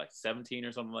what was he, like 17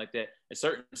 or something like that? In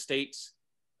certain states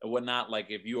and whatnot, like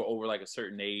if you're over like a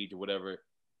certain age or whatever,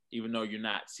 even though you're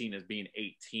not seen as being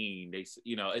 18, they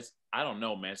it's, I don't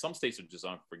know, man. Some states are just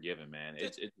unforgiving, man.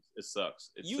 It sucks.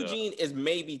 Eugene is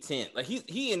maybe 10. Like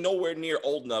he ain't nowhere near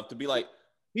old enough to be like,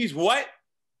 he's what?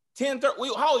 10,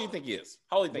 13. How old do you think he is?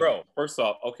 How old do you think? Bro, first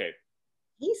off, okay.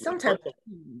 He's some type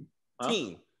of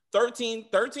teen. 13?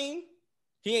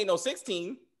 He ain't no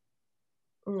 16.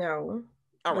 No.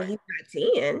 All right. He's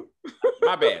not 10.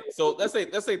 My bad. So let's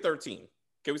say 13.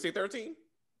 Can we say 13?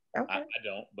 Okay. I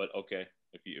don't, but okay.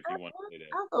 If you want to say that.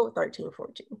 I'll go with 13,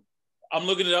 14. I'm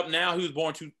looking it up now. He was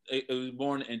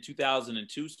born in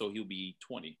 2002, so he'll be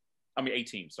 20. I mean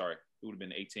 18, sorry. He would have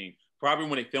been 18. Probably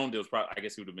when they filmed it, was probably, I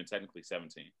guess he would have been technically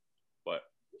 17. But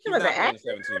he's not playing a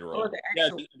 17-year-old.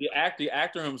 Yeah, the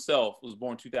actor himself was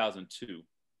born 2002,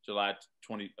 July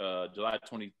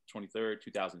 23rd,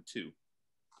 2002.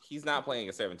 He's not playing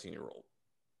a 17-year-old.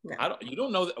 No. You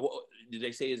don't know that. Well, did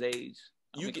they say his age?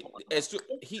 Kobe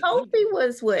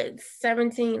was what,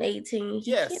 17, 18?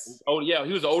 Yes. Oh yeah,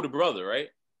 he was the older brother, right?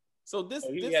 So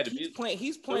he's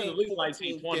playing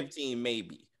 14, 15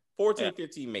 maybe. 14,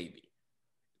 15 maybe.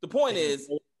 The point is,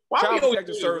 Child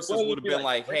Protective Services would have been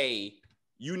like, hey,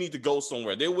 you need to go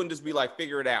somewhere. They wouldn't just be like,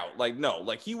 figure it out. Like, no,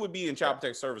 like he would be in Child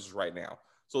Protective Services right now.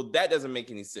 So that doesn't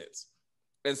make any sense.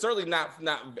 And certainly not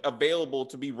available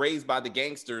to be raised by the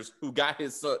gangsters who got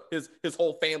his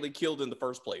whole family killed in the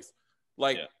first place.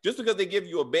 Like, just because they give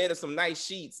you a bed and some nice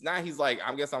sheets, now he's like,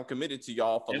 I guess I'm committed to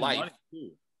y'all for life.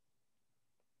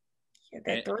 Yeah,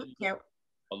 that threat count.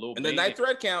 And the night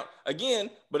threat count again,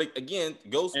 but again,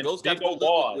 Ghost got to go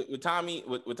live with Tommy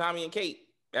and Kate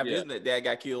after his dad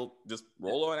got killed. Just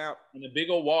roll on out. And the big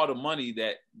old wad of money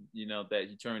that that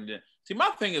he turned in. See, my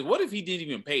thing is, what if he didn't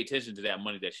even pay attention to that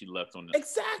money that she left on them?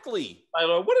 Exactly. Like,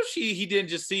 what if he didn't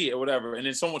just see it or whatever, and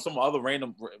then some other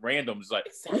random is like,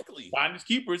 exactly, finders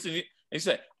keepers, and he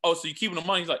said, oh, so you keeping the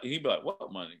money? He's like, he'd be like,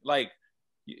 what money? Like,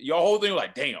 your whole thing was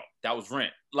like, damn, that was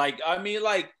rent. Like, I mean,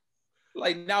 like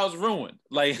now it's ruined.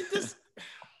 Like,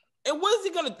 and what is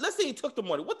he gonna? Let's say he took the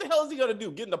money. What the hell is he gonna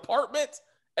do? Get an apartment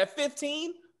at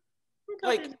 15?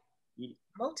 Like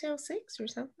Motel 6 or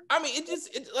something. I mean,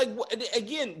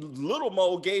 again, Little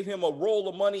Mo gave him a roll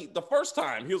of money the first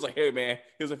time. He was like, hey man,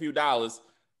 here's a few dollars,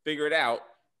 figure it out.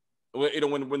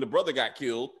 When the brother got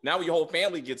killed, now your whole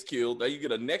family gets killed, now you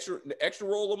get an extra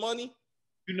roll of money.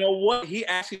 You know what?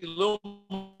 Little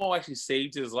Mo actually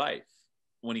saved his life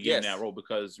when he gave him that role,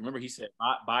 because remember he said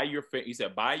buy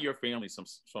your family some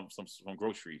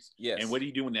groceries. Yes. And what did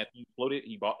he do when that thing floated?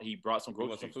 He brought some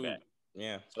groceries back.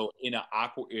 Yeah. So in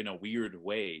a weird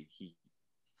way, he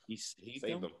saved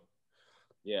them.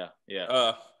 Yeah.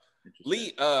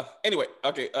 Lee. Anyway,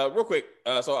 okay. Real quick.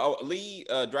 So Lee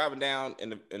driving down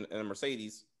in a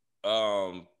Mercedes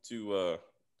to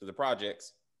the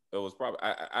projects. It was probably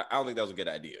I don't think that was a good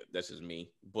idea. That's just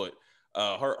me. But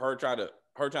her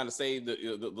trying to save the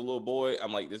little boy.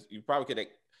 I'm like, this. You probably could have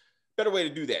better way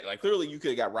to do that. Like clearly you could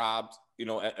have got robbed.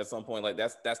 At some point. Like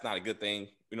that's not a good thing.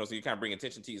 So you kind of bring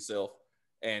attention to yourself.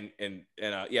 And it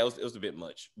was a bit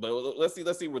much. But let's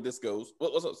see where this goes.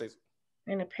 What's up, Stacey?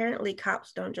 And apparently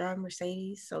cops don't drive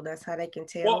Mercedes, so that's how they can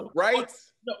tell. Well, right?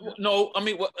 No, I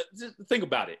mean, just think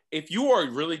about it. If you are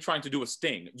really trying to do a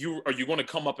sting, are you going to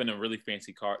come up in a really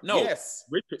fancy car? No. Yes.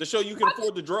 Richard, to show you can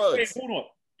afford the drugs. Wait, hold on.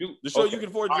 Dude, to show you can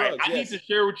afford drugs. Right. I need to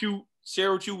share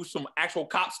with you some actual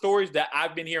cop stories that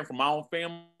I've been hearing from my own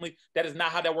family. That is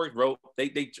not how that works, bro.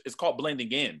 It's called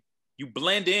blending in. You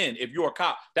blend in if you're a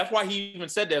cop. That's why he even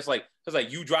said that. It's like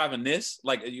you driving this,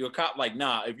 like you're a cop. Like,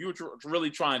 nah, if you were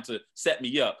really trying to set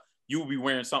me up, you would be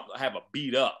wearing something, have a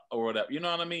beat up or whatever. You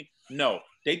know what I mean? No,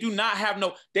 they do not have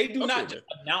they do not just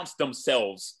announce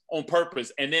themselves on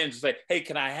purpose and then just say, hey,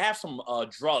 can I have some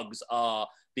drugs?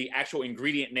 The actual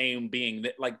ingredient name being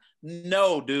like,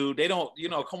 no, dude, they don't,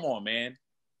 come on, man.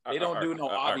 They don't do no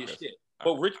obvious shit.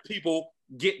 But rich people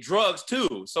get drugs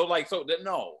too. So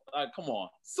no, come on.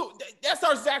 So that's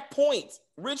our exact point.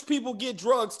 Rich people get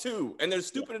drugs too, and they're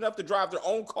stupid enough to drive their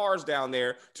own cars down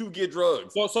there to get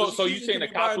drugs. So you saying the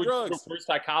cops would use reverse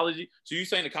psychology? So you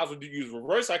saying the cops would use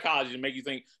reverse psychology to make you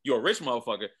think you're a rich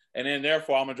motherfucker, and then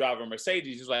therefore I'm gonna drive a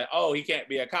Mercedes. He's like, oh, he can't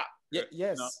be a cop. Yeah,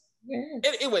 yes.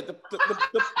 Anyway, the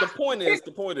point is.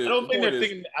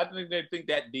 I think they think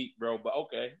that deep, bro. But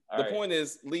okay. The point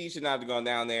is, Lee should not have gone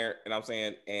down there, and I'm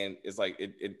saying, and it's like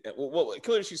well,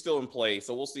 clearly she's still in play,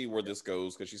 so we'll see where this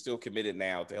goes because she's still committed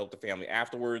now to help the family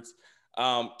afterwards.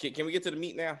 Can we get to the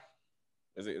meat now?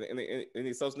 Is there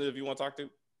any substantive you want to talk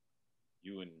to?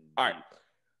 All right.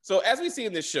 So as we see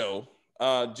in this show,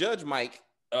 Judge Mike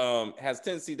has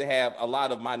tendency to have a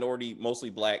lot of minority, mostly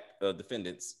black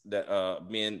defendants, that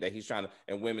men that he's trying to,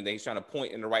 and women that he's trying to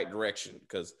point in the right direction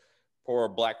because poor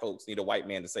black folks need a white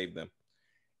man to save them.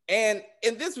 And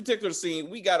in this particular scene,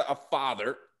 we got a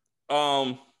father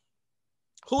who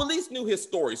at least knew his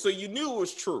story, so you knew it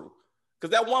was true.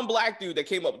 Because that one black dude that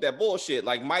came up with that bullshit,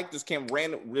 like Mike just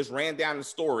ran down the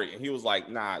story, and he was like,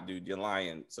 "Nah, dude, you're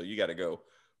lying, so you got to go."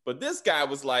 But this guy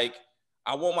was like,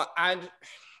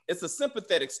 It's a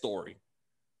sympathetic story.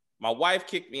 My wife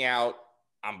kicked me out.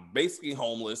 I'm basically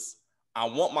homeless. I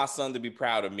want my son to be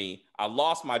proud of me. I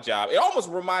lost my job. It almost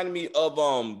reminded me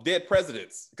of Dead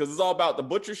Presidents because it's all about the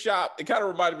butcher shop. It kind of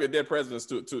reminded me of Dead Presidents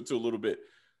to a little bit.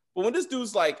 But when this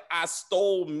dude's like, I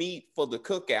stole meat for the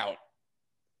cookout,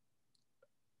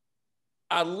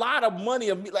 a lot of money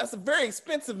of meat. That's a very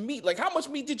expensive meat. Like, how much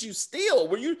meat did you steal?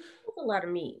 That's a lot of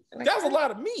meat. That was a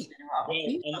lot of meat.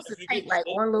 You supposed to take like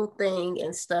one little thing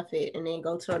and stuff it and then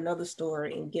go to another store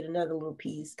and get another little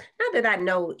piece. Not that I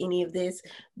know any of this,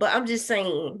 but I'm just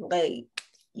saying, like,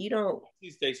 You don't. I see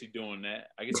Stacey doing that.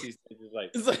 I can see Stacey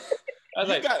like. It's like, I was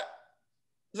you like, got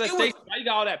it's like Stacey, why you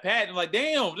got all that padding? Like,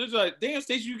 damn, this is like, damn,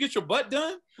 Stacey, you get your butt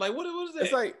done? Like, what is that?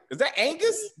 It's like, is that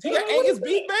Angus? You got Angus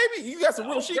beef, baby? You got some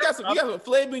real shit. You got some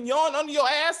filet mignon under your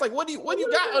ass. Like, what do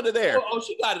you got under there? Oh,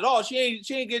 she got it all. She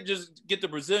ain't get the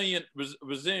Brazilian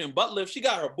butt lift. She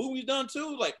got her boobies done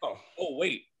too. Like, oh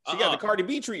wait, she got the Cardi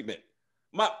B treatment.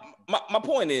 My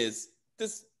point is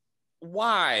this.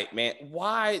 Why, man?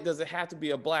 Why does it have to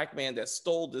be a black man that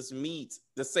stole this meat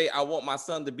to say, I want my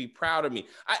son to be proud of me?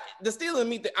 The stealing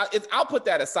meat, I'll put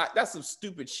that aside. That's some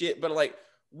stupid shit. But like,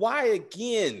 why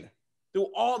again do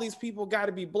all these people got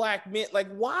to be black men? Like,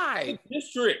 why?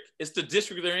 It's the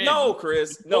district they're in. No,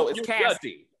 Chris. No, it's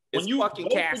casting. It's fucking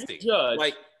casting. Judge,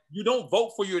 like, you don't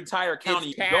vote for your entire county.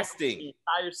 It's casting. You vote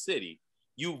for your entire city.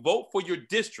 You vote for your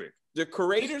district. The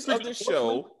creators of the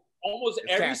show. Almost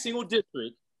every single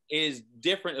district is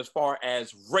different as far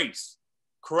as race,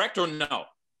 correct or no?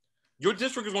 Your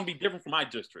district is going to be different from my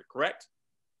district, correct?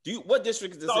 What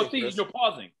district is this in, Chris? You're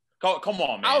pausing. Come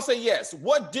on, man. I'll say yes.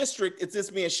 What district is this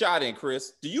being shot in,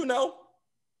 Chris? Do you know?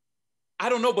 I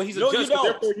don't know, but he's a judge.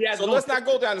 So let's not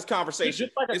go down this conversation.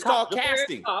 It's called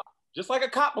casting. Just like a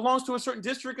cop belongs to a certain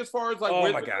district as far as like,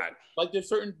 oh my God, like there's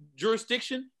certain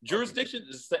jurisdiction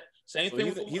is the same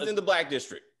thing. He's in the black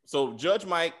district. So Judge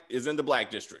Mike is in the black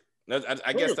district.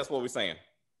 I guess that's what we're saying.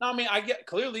 No, I mean, I get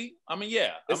clearly. I mean,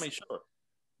 yeah. I mean, sure.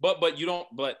 But you don't.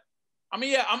 But I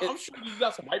mean, yeah. I'm sure you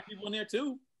got some white people in there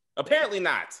too. Apparently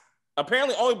not.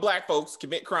 Apparently, only black folks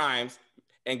commit crimes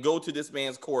and go to this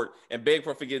man's court and beg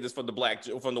for forgiveness from the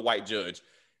white judge.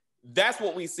 That's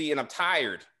what we see, and I'm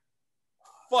tired.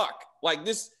 Fuck. Like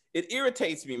this, it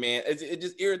irritates me, man. It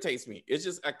just irritates me. It's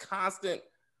just a constant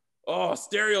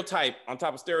stereotype on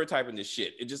top of stereotyping this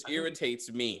shit. It just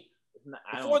irritates me.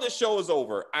 Before the show is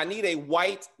over, I need a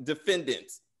white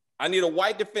defendant. I need a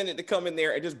white defendant to come in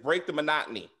there and just break the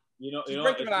monotony.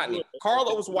 Break the monotony.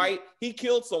 Carlo was white. He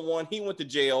killed someone. He went to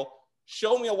jail.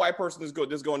 Show me a white person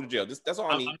that's going to jail. That's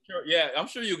all I need. I'm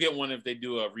sure you'll get one if they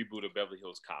do a reboot of Beverly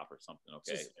Hills Cop or something.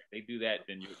 Okay, if they do that,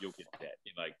 then you'll get that.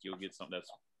 Like you'll get something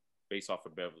that's based off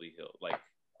of Beverly Hills. Like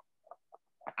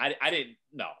I didn't.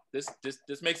 No, this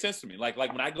makes sense to me. Like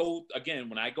when I go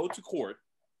to court.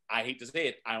 I hate to say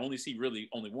it, I only see really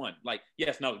only one. Like,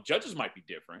 yes, now judges might be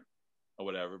different or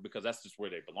whatever, because that's just where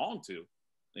they belong to,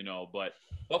 but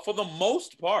for the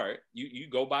most part, you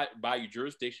go by your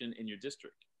jurisdiction in your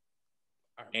district.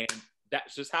 And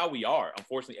that's just how we are,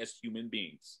 unfortunately, as human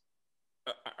beings.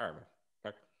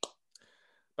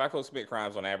 Black folks commit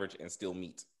crimes on average and steal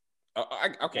meat. I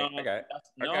got it.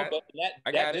 But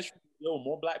that district still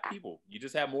more black people. You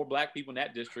just have more black people in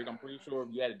that district. I'm pretty sure if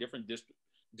you had a different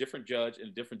judge in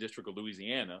a different district of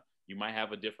Louisiana, you might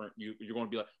have a different. You're going to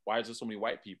be like, why is there so many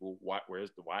white people?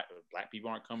 Where's the black people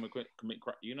aren't coming to commit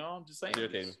crime? I'm just saying.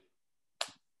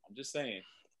 I'm just saying.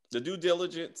 The due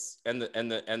diligence and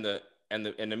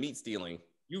the meat stealing.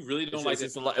 You really don't like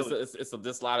this. It's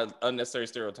a lot of unnecessary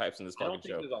stereotypes in this fucking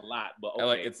show. There's a lot, but okay.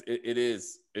 Like it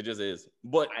is. It just is.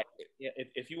 But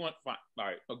if you want, fine. All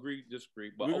right, agree,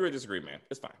 disagree. But we agree, disagree, man.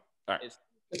 It's fine. All right.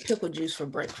 The pickle juice for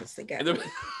breakfast. They got.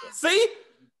 See,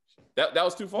 that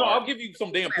was too far. No, I'll give you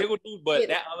some damn pickle juice, but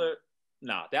that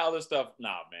other stuff,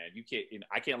 man. You can't.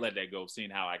 I can't let that go. Seeing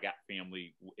how I got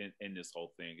family in this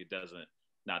whole thing, it doesn't.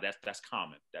 No, that's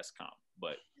common. That's common.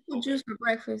 But pickle juice for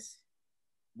breakfast.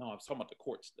 No, I'm talking about the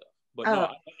court stuff. But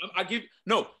I give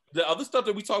the other stuff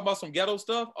that we talk about, some ghetto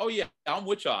stuff. Oh yeah, I'm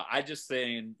with y'all. I just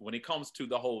saying when it comes to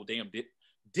the whole damn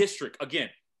district,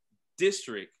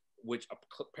 which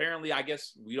apparently I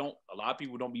guess a lot of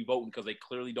people don't be voting because they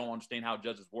clearly don't understand how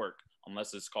judges work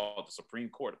unless it's called the Supreme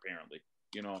Court. Apparently,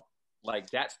 like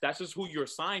that's just who you're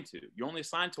assigned to. You're only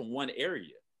assigned to one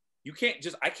area.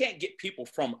 I can't get people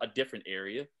from a different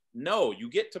area. No, you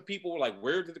get to people like,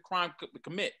 where did the crime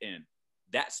commit in?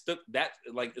 That's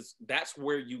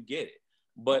where you get it.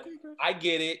 But I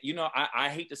get it. I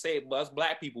hate to say it, but us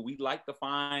black people, we like to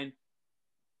find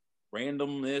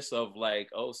randomness of like,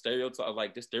 stereotype,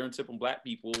 like this stereotyping black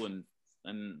people, and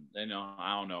I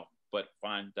don't know, but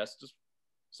fine. That's just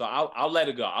so I'll let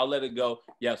it go. I'll let it go.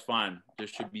 Yes, fine. There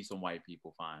should be some white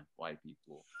people. Fine, white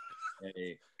people.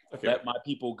 Hey, let my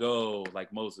people go,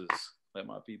 like Moses. Let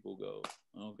my people go.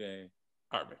 Okay.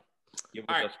 All right, man.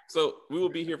 All right, so we will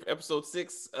be here for episode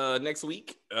 6 next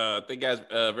week. Thank you guys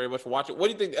very much for watching. What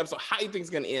do you think the episode? How do you think it's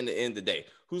going to end? The end of the day,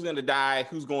 who's going to die?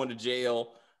 Who's going to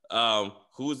jail?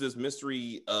 Who is this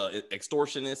mystery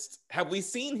extortionist? Have we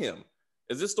seen him?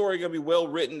 Is this story going to be well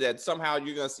written that somehow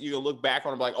you're gonna look back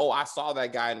on it like, oh, I saw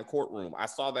that guy in the courtroom. I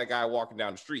saw that guy walking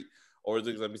down the street. Or is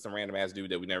it going to be some random ass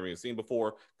dude that we never even seen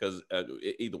before? Because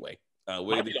either way,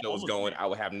 Where the show is going, I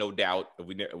would have no doubt.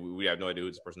 We have no idea who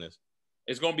this person is.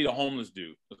 It's gonna be the homeless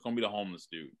dude. It's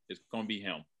gonna be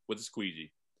him with the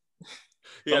squeegee.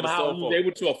 Somehow he was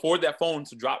able to afford that phone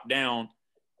to drop down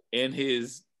in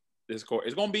his court.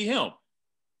 It's gonna be him.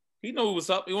 He knew what's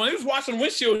up. When he was watching the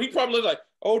windshield, he probably was like,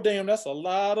 "Oh damn, that's a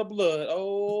lot of blood.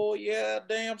 Oh yeah,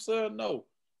 damn son, no."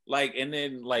 Like, and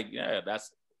then like, yeah,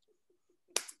 that's.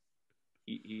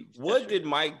 What did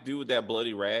Mike do with that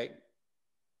bloody rag?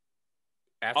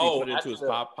 After he put it into his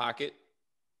pocket?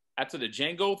 After the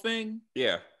Django thing?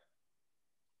 Yeah.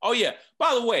 Oh yeah.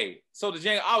 By the way, so the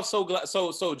Django, I was so glad.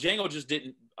 So Django just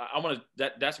didn't. I want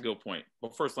to. That's a good point.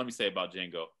 But first, let me say about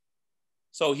Django.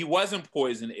 So he wasn't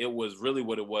poisoned. It was really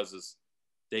what it was is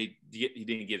he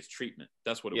didn't get his treatment.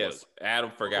 That's what it was.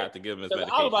 Adam forgot to give him his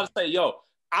medication. I was about to say, yo,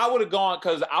 I would have gone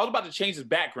because I was about to change his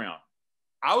background.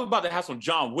 I was about to have some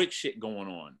John Wick shit going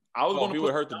on. I was going to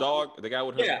would hurt the dog. The guy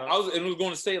would hurt the dog. I was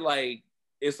going to say like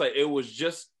it's like it was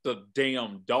just the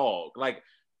damn dog. Like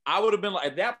I would have been like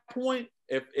at that point.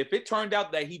 If it turned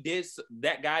out that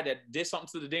that guy that did something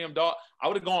to the damn dog, I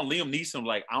would have gone Liam Neeson.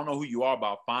 Like I don't know who you are, but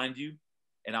I'll find you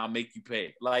and I'll make you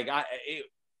pay. Like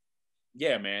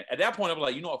yeah, man. At that point, I was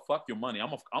like, you know what? Fuck your money.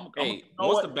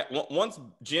 Once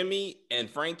Jimmy and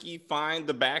Frankie find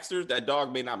the Baxters, that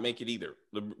dog may not make it either.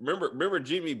 Remember,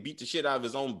 Jimmy beat the shit out of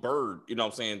his own bird. You know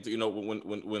what I'm saying? You know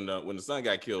when the son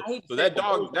got killed. So that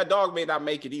dog may not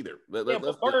make it either. Let's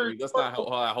not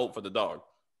hope for the dog.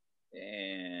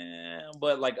 Yeah,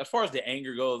 but like as far as the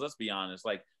anger goes, let's be honest.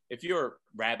 Like if your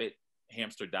rabbit,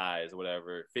 hamster dies or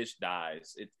whatever, fish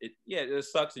dies, it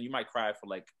sucks and you might cry for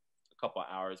like couple of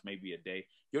hours, maybe a day.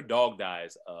 Your dog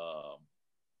dies.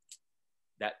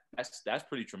 That's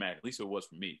pretty traumatic. At least it was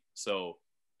for me. So,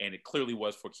 and it clearly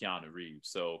was for Keanu Reeves.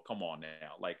 So come on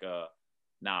now, like,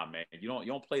 nah, man, you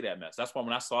don't play that mess. That's why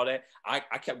when I saw that, I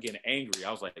kept getting angry. I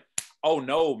was like, oh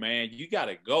no, man, you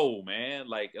gotta go, man.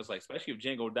 Like it's like, especially if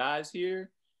Django dies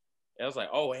here. I was like,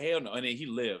 oh hell no, and then he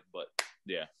lived, but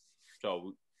yeah.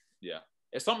 So yeah,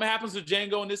 if something happens to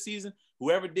Django in this season,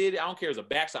 whoever did it, I don't care. It's a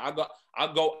Baxter.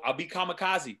 I'll be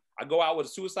kamikaze. I go out with a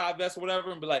suicide vest or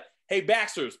whatever and be like, hey,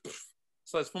 Baxters.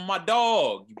 So it's for my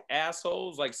dog, you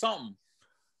assholes. Like something.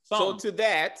 So to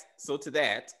that,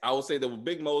 I will say that with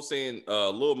Big Mo saying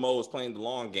Lil Mo is playing the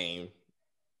long game,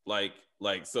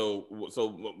 so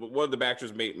one of the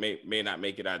Baxters may not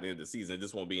make it out at the end of the season.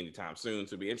 This won't be anytime soon.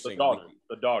 So it'll be interesting.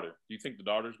 The daughter. Do you think the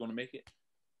daughter's going to make it?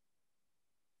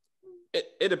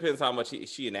 It depends how much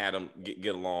she and Adam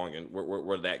get along and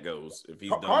where that goes. If he's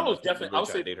Carlos definitely, I would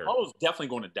say Carlos definitely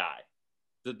going to die.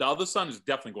 The other son is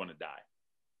definitely going to die.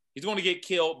 He's going to get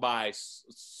killed by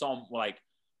some like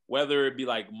whether it be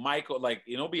like Michael, like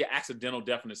it'll be an accidental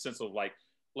death in the sense of like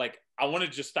I want to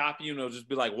just stop you, just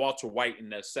be like Walter White in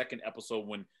that second episode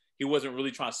when he wasn't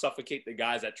really trying to suffocate the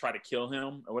guys that try to kill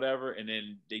him or whatever, and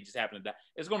then they just happen to die.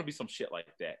 It's going to be some shit like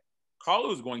that.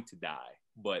 Carlo is going to die.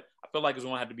 But I feel like it's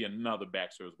going to have to be another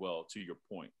Baxter as well, to your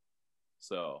point.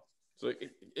 So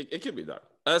it could be that.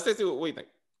 Stacey, what do you think?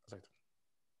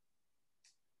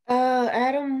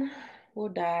 Adam will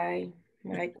die.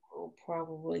 Mike will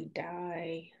probably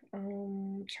die.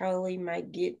 Charlie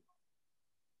might get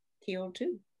killed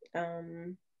too.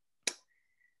 The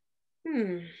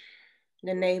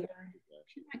neighbor,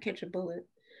 she might catch a bullet.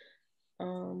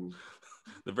 The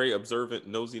very observant,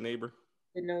 nosy neighbor.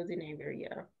 The nosy neighbor,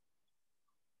 yeah.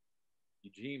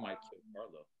 Eugene might kill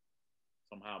Carlo.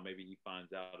 Somehow, maybe he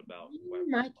finds out about. He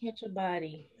might catch a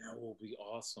body. That will be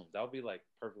awesome. That would be like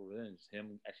perfect revenge.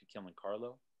 Him actually killing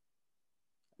Carlo.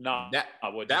 No, that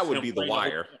would be the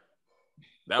wire.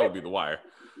 That would be the wire.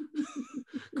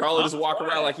 Carlo just walk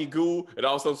around like he goo, and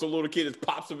all of a sudden some little kid just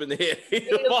pops him in the head.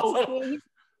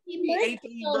 He might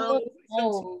be a little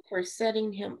old for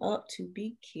setting him up to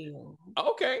be killed.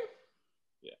 Okay.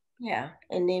 Yeah,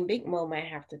 and then Big Mo might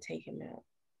have to take him out.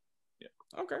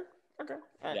 Okay. Right.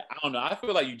 Yeah, I don't know. I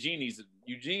feel like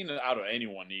Eugene out of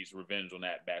anyone needs revenge on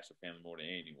that Baxter family more than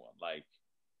anyone. Like,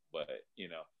 but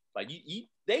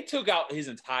they took out his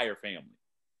entire family.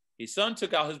 His son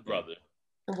took out his brother.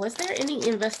 Was there any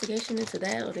investigation into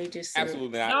that, or they just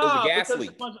absolutely not? It was a gas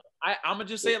leak. I'm gonna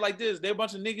just say it like this: they're a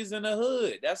bunch of niggas in the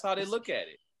hood. That's how they look at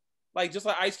it. Like just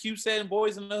like Ice Cube said,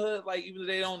 boys in the hood. Like even if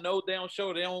they don't know, they don't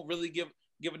show, they don't really give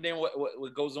a damn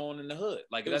what goes on in the hood.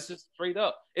 Like that's just straight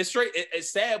up. It's straight.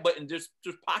 It's sad, but there's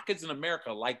pockets in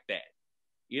America like that.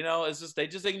 It's just they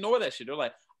just ignore that shit. They're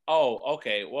like, oh,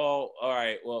 okay, well, all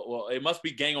right, well, it must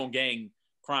be gang on gang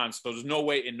crimes. So there's no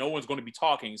way, and no one's going to be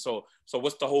talking. So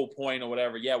what's the whole point or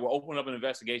whatever? Yeah, we're opening up an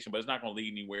investigation, but it's not going to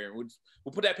lead anywhere. We'll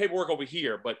put that paperwork over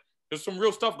here. But there's some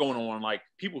real stuff going on, like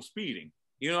people speeding.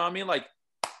 You know what I mean? Like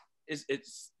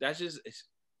that's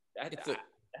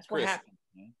what happened.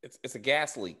 Man. It's a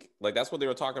gas leak. Like that's what they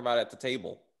were talking about at the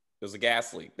table. It was a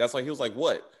gas leak. That's why he was like,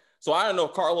 what? So I don't know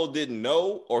if Carlo didn't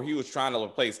know or he was trying to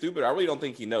play stupid. I really don't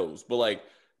think he knows. But like,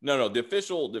 no, the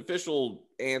official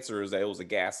answer is that it was a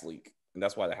gas leak. And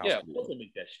that's why the house. Yeah, of course they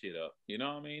make that shit up. You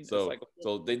know what I mean? So,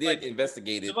 so they did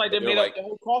investigate it. It's like they made up the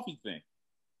whole coffee thing.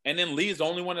 And then Lee's the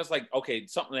only one that's like, okay,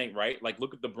 something ain't right. Like,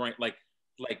 look at the brain. Like,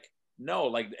 no,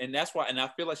 like, and that's why. And I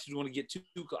feel like she's going to get too.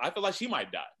 I feel like she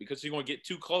might die because she's going to get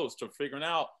too close to figuring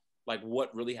out like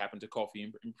what really happened to Coffee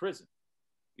in prison.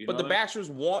 You but the Baxters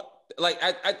want, like,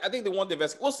 I think they want to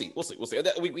investigate. We'll see.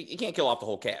 We can't kill off the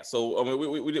whole cast. So I mean,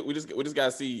 we just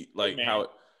gotta see like how it.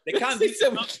 They kind of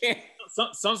said we can't.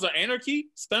 Sons of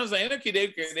Anarchy.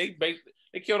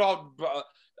 They killed off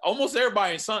almost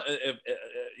everybody in Son.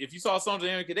 If you saw Sons of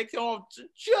Anarchy, they killed off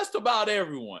just about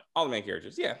everyone. All the main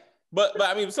characters, yeah. But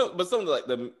I mean, some like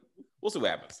we'll see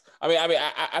what happens.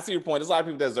 I see your point. There's a lot of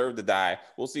people that deserve to die.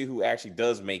 We'll see who actually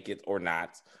does make it or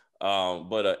not.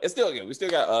 But it's still we still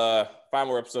got 5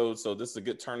 more episodes, so this is a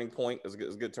good turning point. It's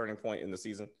a good turning point in the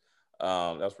season.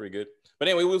 That was pretty good. But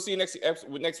anyway, we'll see you next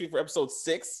week for episode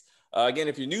 6. Again,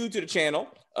 if you're new to the channel,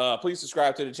 please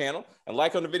subscribe to the channel and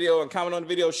like on the video and comment on the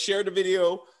video. Share the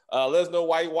video. Let us know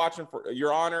why you're watching for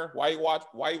Your Honor. Why you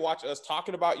watch us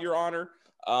talking about Your Honor.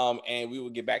 And we will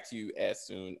get back to you as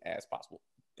soon as possible.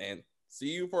 And see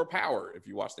you for Power if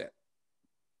you watch that.